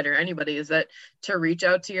bride or anybody, is that to reach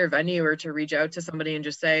out to your venue or to reach out to somebody and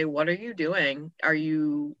just say, what are you doing? Are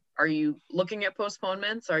you looking at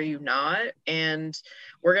postponements? Are you not? And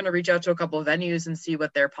we're going to reach out to a couple of venues and see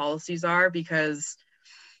what their policies are, because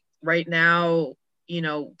right now,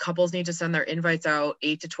 couples need to send their invites out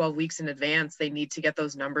 8 to 12 weeks in advance. They need to get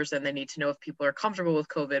those numbers, and they need to know if people are comfortable with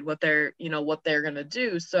COVID, what they're going to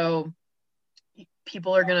do. So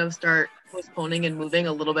people are going to start postponing and moving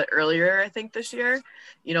a little bit earlier, I think, this year.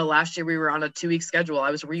 Last year we were on a 2-week schedule.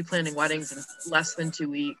 I was replanning weddings in less than 2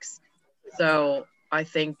 weeks. So I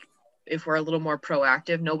think if we're a little more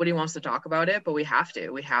proactive, nobody wants to talk about it, but we have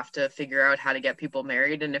to figure out how to get people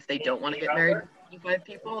married. And if they don't want to get married, 25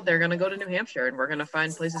 people, they're going to go to New Hampshire, and we're going to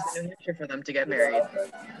find places in New Hampshire for them to get married.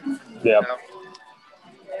 Yeah.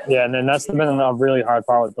 Yeah, and then that's been a really hard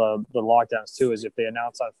part with the lockdowns too, is if they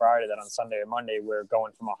announce on Friday that on Sunday or Monday we're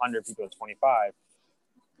going from 100 people to 25,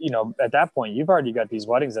 at that point you've already got these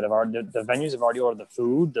weddings that the venues have already ordered the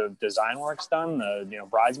food, the design work's done, the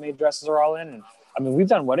bridesmaid dresses are all in. And we've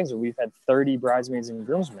done weddings where we've had 30 bridesmaids and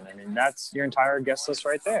groomsmen. That's your entire guest list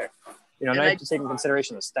right there. Now you have to take into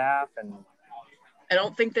consideration the staff. And I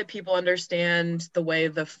don't think that people understand the way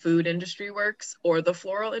the food industry works, or the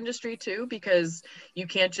floral industry too, because you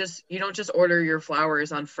don't just order your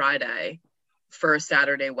flowers on Friday for a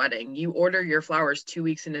Saturday wedding. You order your flowers 2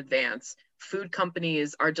 weeks in advance. Food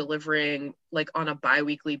companies are delivering on a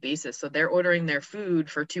bi-weekly basis. So they're ordering their food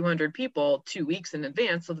for 200 people 2 weeks in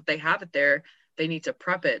advance so that they have it there. They need to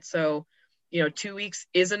prep it. So 2 weeks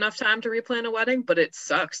is enough time to replan a wedding, but it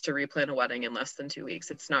sucks to replan a wedding in less than 2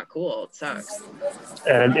 weeks. It's not cool. It sucks.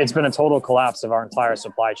 And it's been a total collapse of our entire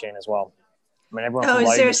supply chain as well.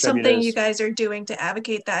 Is there something you guys are doing to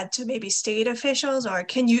advocate that to maybe state officials, or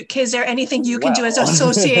is there anything you can do as an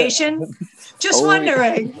association? Just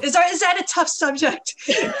wondering, is that a tough subject?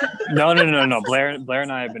 No. Blair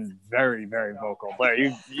and I have been very, very vocal. Blair,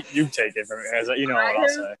 you take it from as what I'll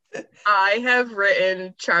say. I have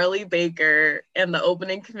written Charlie Baker and the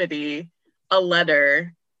opening committee a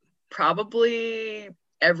letter probably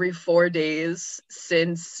every 4 days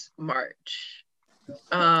since March.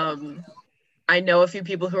 I know a few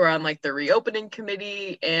people who are on the reopening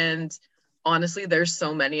committee, and honestly, there's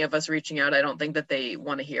so many of us reaching out. I don't think that they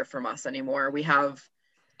want to hear from us anymore. We have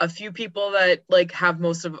a few people that have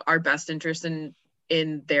most of our best interest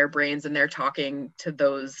in their brains, and they're talking to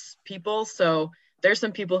those people. So there's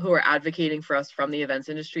some people who are advocating for us from the events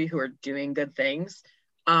industry who are doing good things.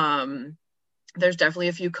 There's definitely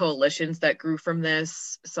a few coalitions that grew from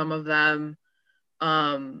this. Some of them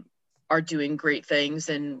are doing great things,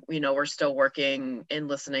 and we're still working and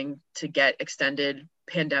listening to get extended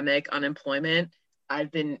pandemic unemployment.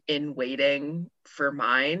 I've been in waiting for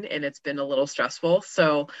mine, and it's been a little stressful.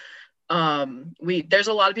 So there's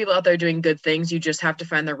a lot of people out there doing good things. You just have to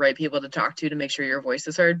find the right people to talk to make sure your voice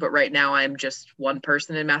is heard. But right now I'm just one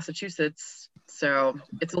person in Massachusetts, so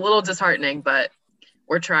it's a little disheartening, but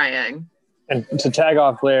we're trying. And to tag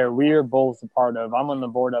off Blair, we are both a part of, I'm on the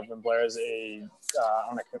board of, and Blair's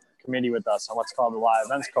on a committee with us on what's called the Live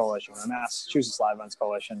Events Coalition, the Massachusetts Live Events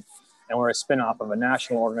Coalition. And we're a spin-off of a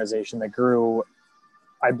national organization that grew,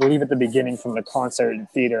 I believe at the beginning, from the concert and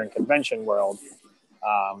theater and convention world,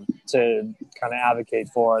 to kind of advocate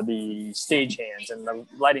for the stagehands and the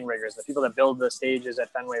lighting riggers, the people that build the stages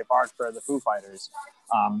at Fenway Park for the Foo Fighters.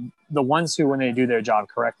 The ones who, when they do their job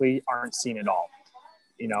correctly, aren't seen at all.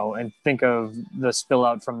 and think of the spill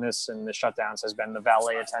out from this and the shutdowns has been the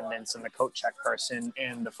valet attendants and the coat check person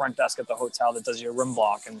and the front desk at the hotel that does your room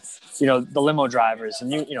block, and the limo drivers,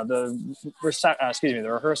 and the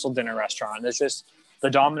rehearsal dinner restaurant. There's just the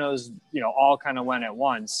dominoes, all kind of went at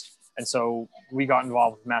once. And so we got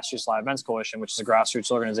involved with Massachusetts Live Events Coalition, which is a grassroots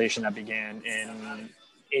organization that began in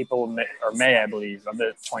April or May, I believe, of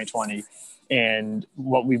the 2020. And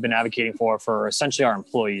what we've been advocating for essentially our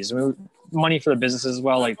employees. Money for the businesses as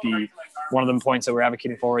well. Like one of the points that we're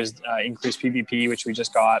advocating for is increased PPP, which we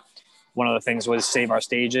just got. One of the things was Save Our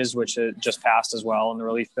Stages, which just passed as well in the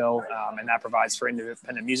relief bill. And that provides for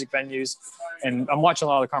independent music venues. And I'm watching a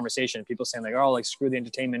lot of the conversation, people saying like, oh, like screw the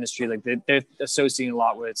entertainment industry. Like they're associating a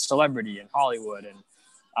lot with celebrity and Hollywood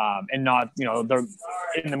and not, they're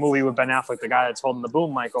in the movie with Ben Affleck, the guy that's holding the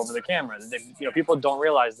boom mic over the camera. People don't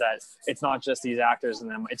realize that it's not just these actors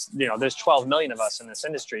and them. It's, there's 12 million of us in this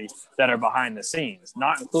industry that are behind the scenes,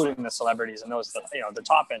 not including the celebrities and those, the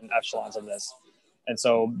top end echelons of this. And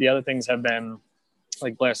so the other things have been,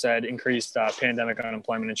 like Blair said, increased pandemic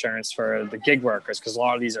unemployment insurance for the gig workers, because a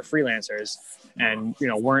lot of these are freelancers and,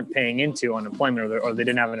 weren't paying into unemployment, or they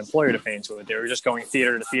didn't have an employer to pay into it. They were just going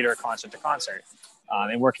theater to theater, concert to concert.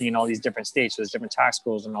 And working in all these different states, so there's different tax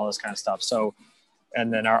rules and all this kind of stuff. So,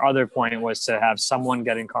 and then our other point was to have someone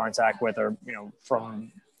get in contact with, or,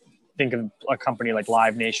 think of a company like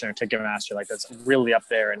Live Nation or Ticketmaster, like that's really up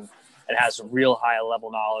there and it has a real high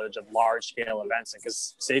level knowledge of large scale events. And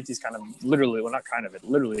because safety is kind of literally, well, not kind of, it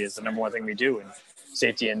literally is the number one thing we do in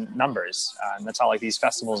safety and numbers. And that's how like these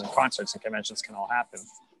festivals and concerts and conventions can all happen.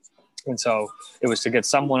 And so it was to get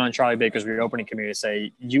someone on Charlie Baker's reopening committee to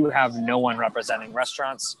say, you have no one representing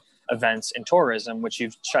restaurants, events, and tourism, which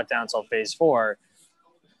you've shut down until phase 4.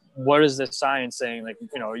 What is the science saying? Like,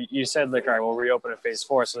 you said like, all right, we'll reopen at phase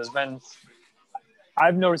 4. So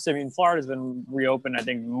I've noticed, Florida's been reopened. I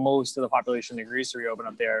think most of the population agrees to reopen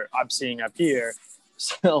up there. I'm seeing up here,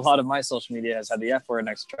 a lot of my social media has had the F word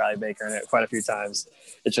next to Charlie Baker in it quite a few times.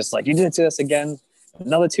 It's just like, you did it to us again.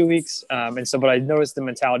 Another 2 weeks. And so, but I noticed the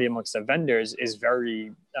mentality amongst the vendors is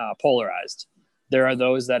very polarized. There are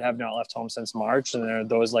those that have not left home since March. And there are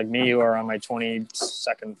those like me who are on my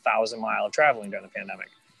 22nd 1,000 mile of traveling during the pandemic.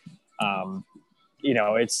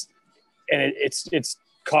 It's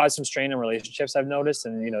caused some strain in relationships, I've noticed.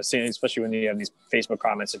 And, seeing, especially when you have these Facebook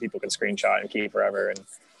comments that people can screenshot and keep forever. And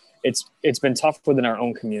it's been tough within our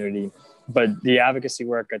own community, but the advocacy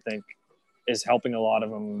work, I think, is helping a lot of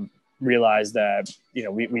them realize that,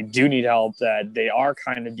 we do need help, that they are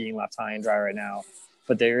kind of being left high and dry right now,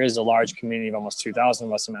 but there is a large community of almost 2,000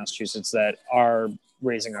 of us in Massachusetts that are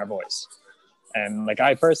raising our voice. And like,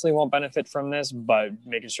 I personally won't benefit from this, but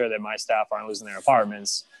making sure that my staff aren't losing their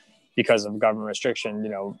apartments because of government restriction,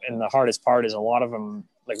 and the hardest part is a lot of them,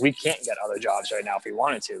 like we can't get other jobs right now if we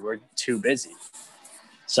wanted to, we're too busy.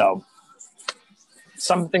 So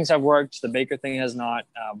some things have worked, the Baker thing has not,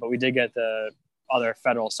 but we did get the other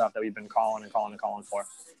federal stuff that we've been calling for.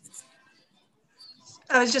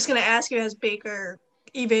 I was just going to ask you, has Baker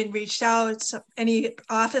even reached out, any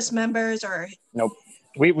office members or? Nope.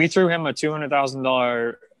 We threw him a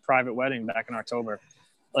 $200,000 private wedding back in October.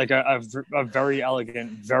 Like a very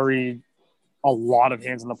elegant, a lot of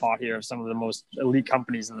hands in the pot here of some of the most elite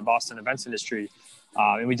companies in the Boston events industry.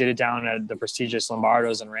 And we did it down at the prestigious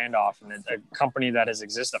Lombardo's in Randolph, and a company that has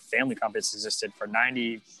existed, a family company that's existed for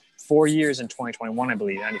 94 years in 2021, I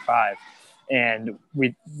believe, 95. And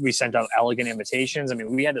we sent out elegant invitations. I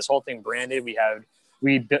mean, we had this whole thing branded.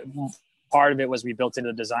 Part of it was we built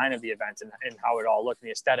into the design of the event and how it all looked, and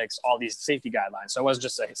the aesthetics, all these safety guidelines. So it wasn't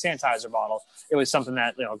just a sanitizer bottle. It was something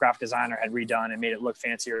that, a graphic designer had redone and made it look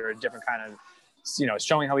fancier, a different kind of,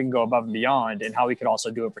 showing how we can go above and beyond and how we could also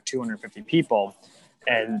do it for 250 people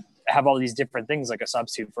and have all these different things like a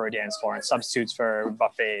substitute for a dance floor and substitutes for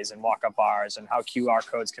buffets and walk-up bars and how QR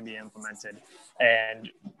codes can be implemented. And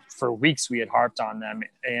for weeks we had harped on them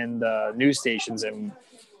and the news stations, and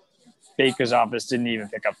Baker's office didn't even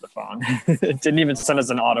pick up the phone. It didn't even send us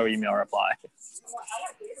an auto email reply.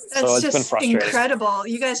 That's so it's just incredible.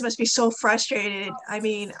 You guys must be so frustrated. I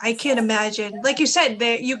mean, I can't imagine. Like you said,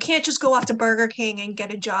 you can't just go off to Burger King and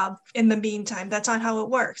get a job in the meantime. That's not how it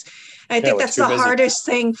works. And I think that's the hardest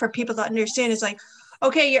thing for people to understand is like,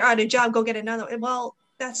 okay, you're out of job, go get another one. Well,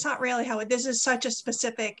 that's not really how this is such a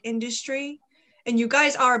specific industry. And you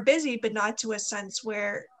guys are busy, but not to a sense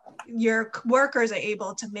where your workers are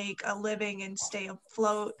able to make a living and stay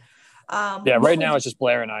afloat. Right now it's just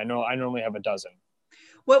Blair and I normally have a dozen.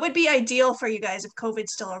 What would be ideal for you guys if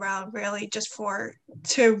COVID's still around, really, just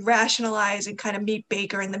to rationalize and kind of meet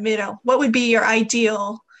Baker in the middle? What would be your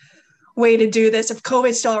ideal way to do this if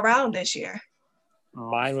COVID's still around this year?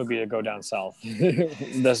 Mine would be to go down south.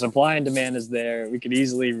 The supply and demand is there. We could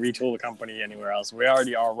easily retool the company anywhere else. We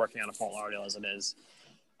already are working out of Fort Lauderdale as it is.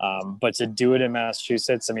 But to do it in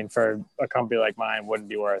Massachusetts, I mean, for a company like mine, wouldn't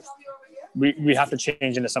be worth. We have to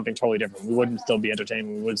change into something totally different. We wouldn't still be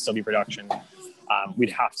entertainment. We would still be production.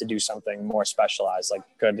 We'd have to do something more specialized, like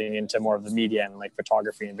getting into more of the media and like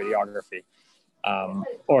photography and videography,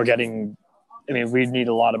 or getting. I mean, we'd need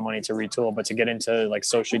a lot of money to retool, but to get into like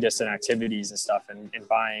socially distant activities and stuff and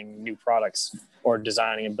buying new products or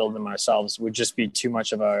designing and building them ourselves would just be too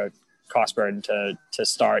much of a cost burden to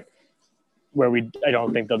start where I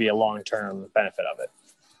don't think there'll be a long-term benefit of it.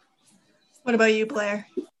 What about you, Blair?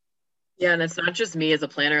 Yeah, and it's not just me as a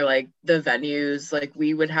planner, like the venues, like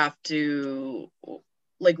we would have to,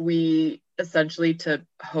 like we essentially to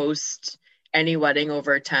host any wedding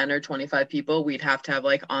over 10 or 25 people, we'd have to have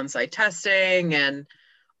like on-site testing and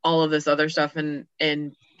all of this other stuff. And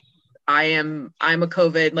I'm a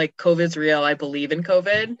COVID, like COVID's real. I believe in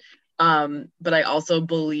COVID. But I also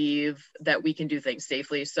believe that we can do things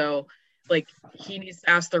safely. So like he needs to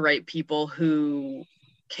ask the right people who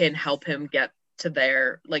can help him get to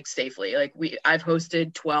there like safely. Like I've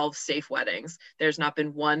hosted 12 safe weddings. There's not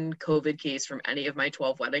been one COVID case from any of my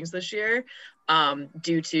 12 weddings this year,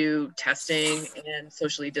 due to testing and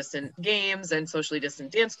socially distant games and socially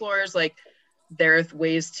distant dance floors. Like there are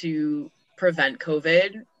ways to prevent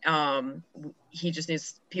COVID.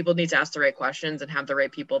 People need to ask the right questions and have the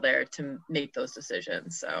right people there to make those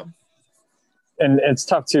decisions. So, and it's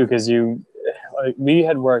tough too, because we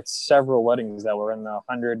had worked several weddings that were in the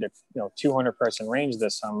 100 to 200 person range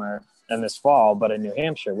this summer and this fall, but in New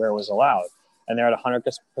Hampshire where it was allowed, and they're at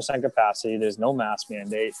 100% capacity. There's no mask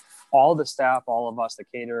mandate. All the staff, all of us, the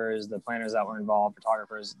caterers, the planners that were involved,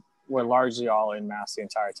 photographers, were largely all in masks the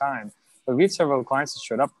entire time. But we had several clients that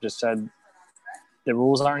showed up and just said, the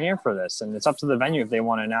rules aren't here for this. And it's up to the venue if they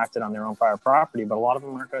want to enact it on their own private property, but a lot of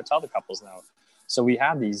them aren't going to tell the couples no. So we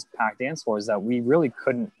had these packed dance floors that we really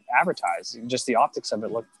couldn't advertise. Just the optics of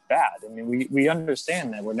it looked bad. I mean, we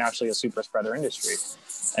understand that we're naturally a super spreader industry,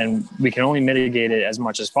 and we can only mitigate it as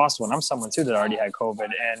much as possible. And I'm someone too that already had COVID.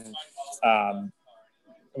 And I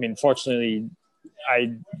mean, fortunately,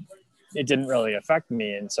 it didn't really affect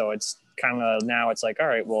me. And so it's kind of, now it's like, all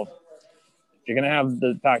right, well, if you're going to have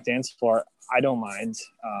the packed dance floor, I don't mind.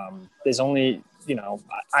 There's only,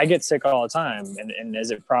 I get sick all the time. And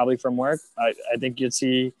is it probably from work? I think you'd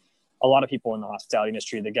see a lot of people in the hospitality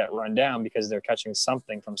industry that get run down because they're catching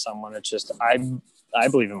something from someone. It's just, I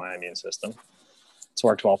believe in my immune system. It's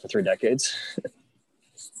worked well for 3 decades.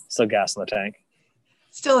 Still gas in the tank.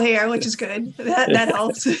 Still here, which is good. That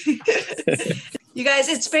helps. You guys,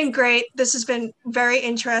 it's been great. This has been very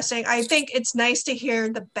interesting. I think it's nice to hear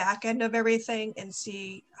the back end of everything and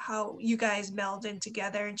see how you guys meld in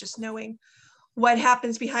together, and just knowing what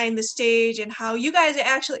happens behind the stage and how you guys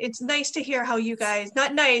actually, it's nice to hear how you guys,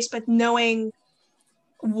 not nice, but knowing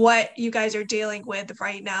what you guys are dealing with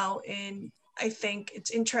right now. And I think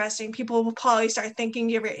it's interesting. People will probably start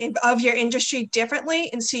thinking of your industry differently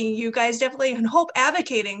and seeing you guys differently, and hope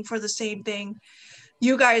advocating for the same thing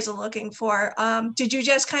you guys are looking for. Did you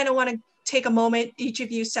just kind of want to take a moment, each of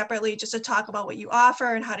you separately, just to talk about what you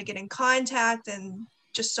offer and how to get in contact and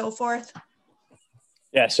just so forth?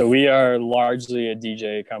 Yeah, so we are largely a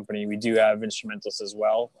DJ company. We do have instrumentals as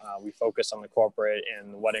well. We focus on the corporate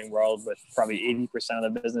and the wedding world, with probably 80%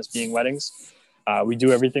 of the business being weddings. We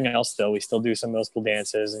do everything else still. We still do some middle school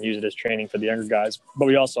dances and use it as training for the younger guys. But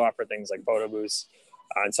we also offer things like photo booths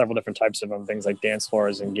and several different types of them, things like dance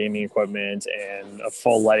floors and gaming equipment and a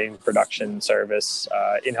full lighting production service,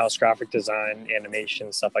 in-house graphic design,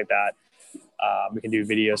 animation, stuff like that. We can do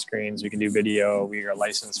video screens. We can do video. We are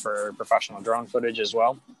licensed for professional drone footage as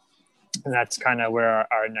well. And that's kind of where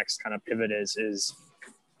our next kind of pivot is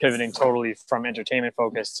pivoting totally from entertainment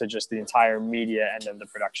focus to just the entire media end of the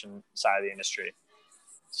production side of the industry.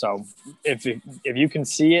 So if you can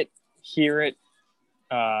see it, hear it,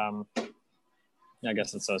 I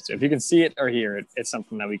guess it's those two. If you can see it or hear it, it's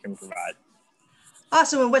something that we can provide.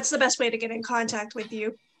 Awesome. And what's the best way to get in contact with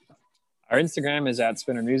you? Our Instagram is at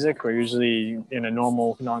Spinner Music. We're usually in a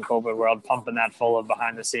normal non-COVID world, pumping that full of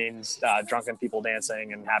behind the scenes, drunken people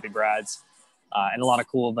dancing and happy brides. And a lot of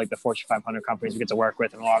cool, like the Fortune 500 companies we get to work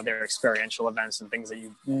with, and a lot of their experiential events and things that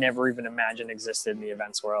you never even imagined existed in the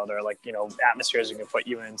events world, or like, atmospheres we can put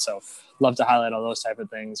you in. So love to highlight all those type of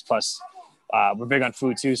things. Plus, we're big on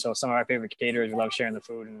food too. So some of our favorite caterers, we love sharing the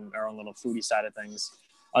food and our own little foodie side of things.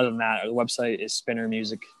 Other than that, our website is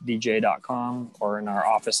spinnermusicdj.com, or in our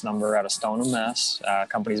office number out of Stoneham, Mass.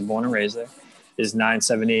 Company's born and raised there, is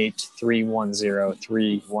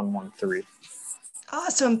 978-310-3113.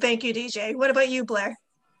 Awesome. Thank you, DJ. What about you, Blair?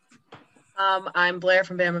 I'm Blair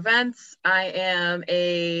from BAM Events. I am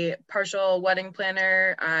a partial wedding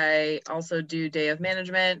planner. I also do day of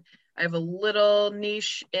management. I have a little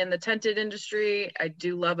niche in the tented industry. I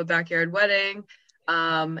do love a backyard wedding.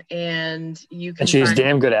 And you can. And she's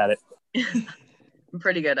damn good at it. I'm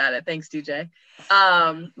pretty good at it. Thanks, DJ.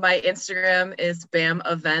 My Instagram is BAM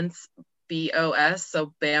Events, BOS,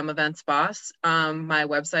 so BAM Events Boss. My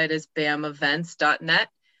website is bamevents.net.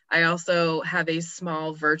 I also have a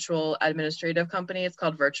small virtual administrative company. It's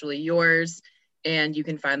called Virtually Yours, and you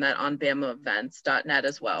can find that on bamevents.net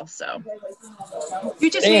as well. So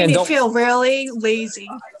you just made me feel really lazy.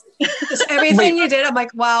 Just everything you did, I'm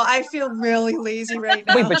like, wow, I feel really lazy right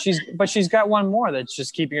now. Wait, but she's got one more that's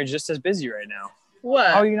just keeping her just as busy right now.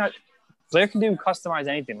 What? Oh, you're not. Blair can customize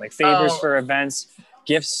anything, like favors for events,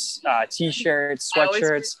 gifts, t-shirts,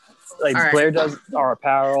 sweatshirts. Like Blair does our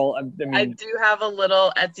apparel. I mean, I do have a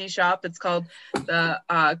little Etsy shop. It's called the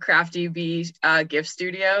Crafty Bee Gift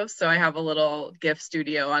Studio. So I have a little gift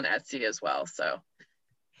studio on Etsy as well. So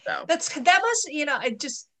that must,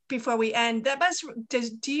 just before we end,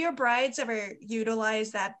 do your brides ever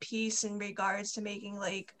utilize that piece in regards to making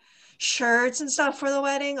like shirts and stuff for the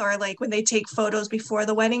wedding, or like when they take photos before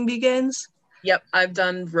the wedding begins? Yep, I've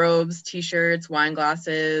done robes, t-shirts, wine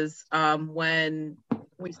glasses. When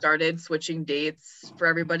we started switching dates for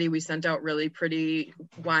everybody, we sent out really pretty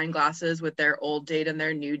wine glasses with their old date and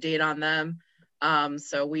their new date on them.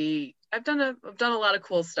 So I've done a lot of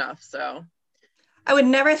cool stuff. So I would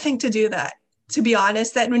never think to do that, to be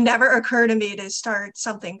honest. That would never occur to me to start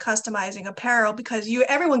something customizing apparel, because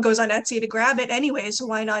everyone goes on Etsy to grab it anyway. So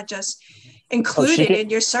why not just include it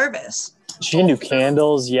in your service? She can do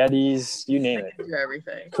candles, Yetis, you name it. Do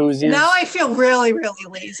everything. Koozies. Now I feel really, really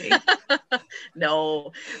lazy.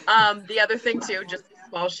 No. The other thing too, just a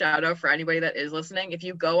small shout out for anybody that is listening. If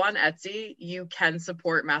you go on Etsy, you can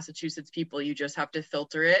support Massachusetts people. You just have to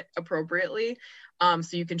filter it appropriately.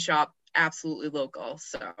 So you can shop absolutely local.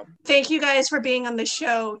 So thank you guys for being on the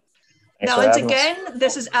show. Thanks now, once again,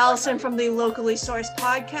 this is Allison from the Locally Sourced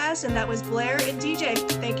Podcast, and that was Blair and DJ.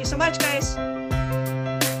 Thank you so much, guys.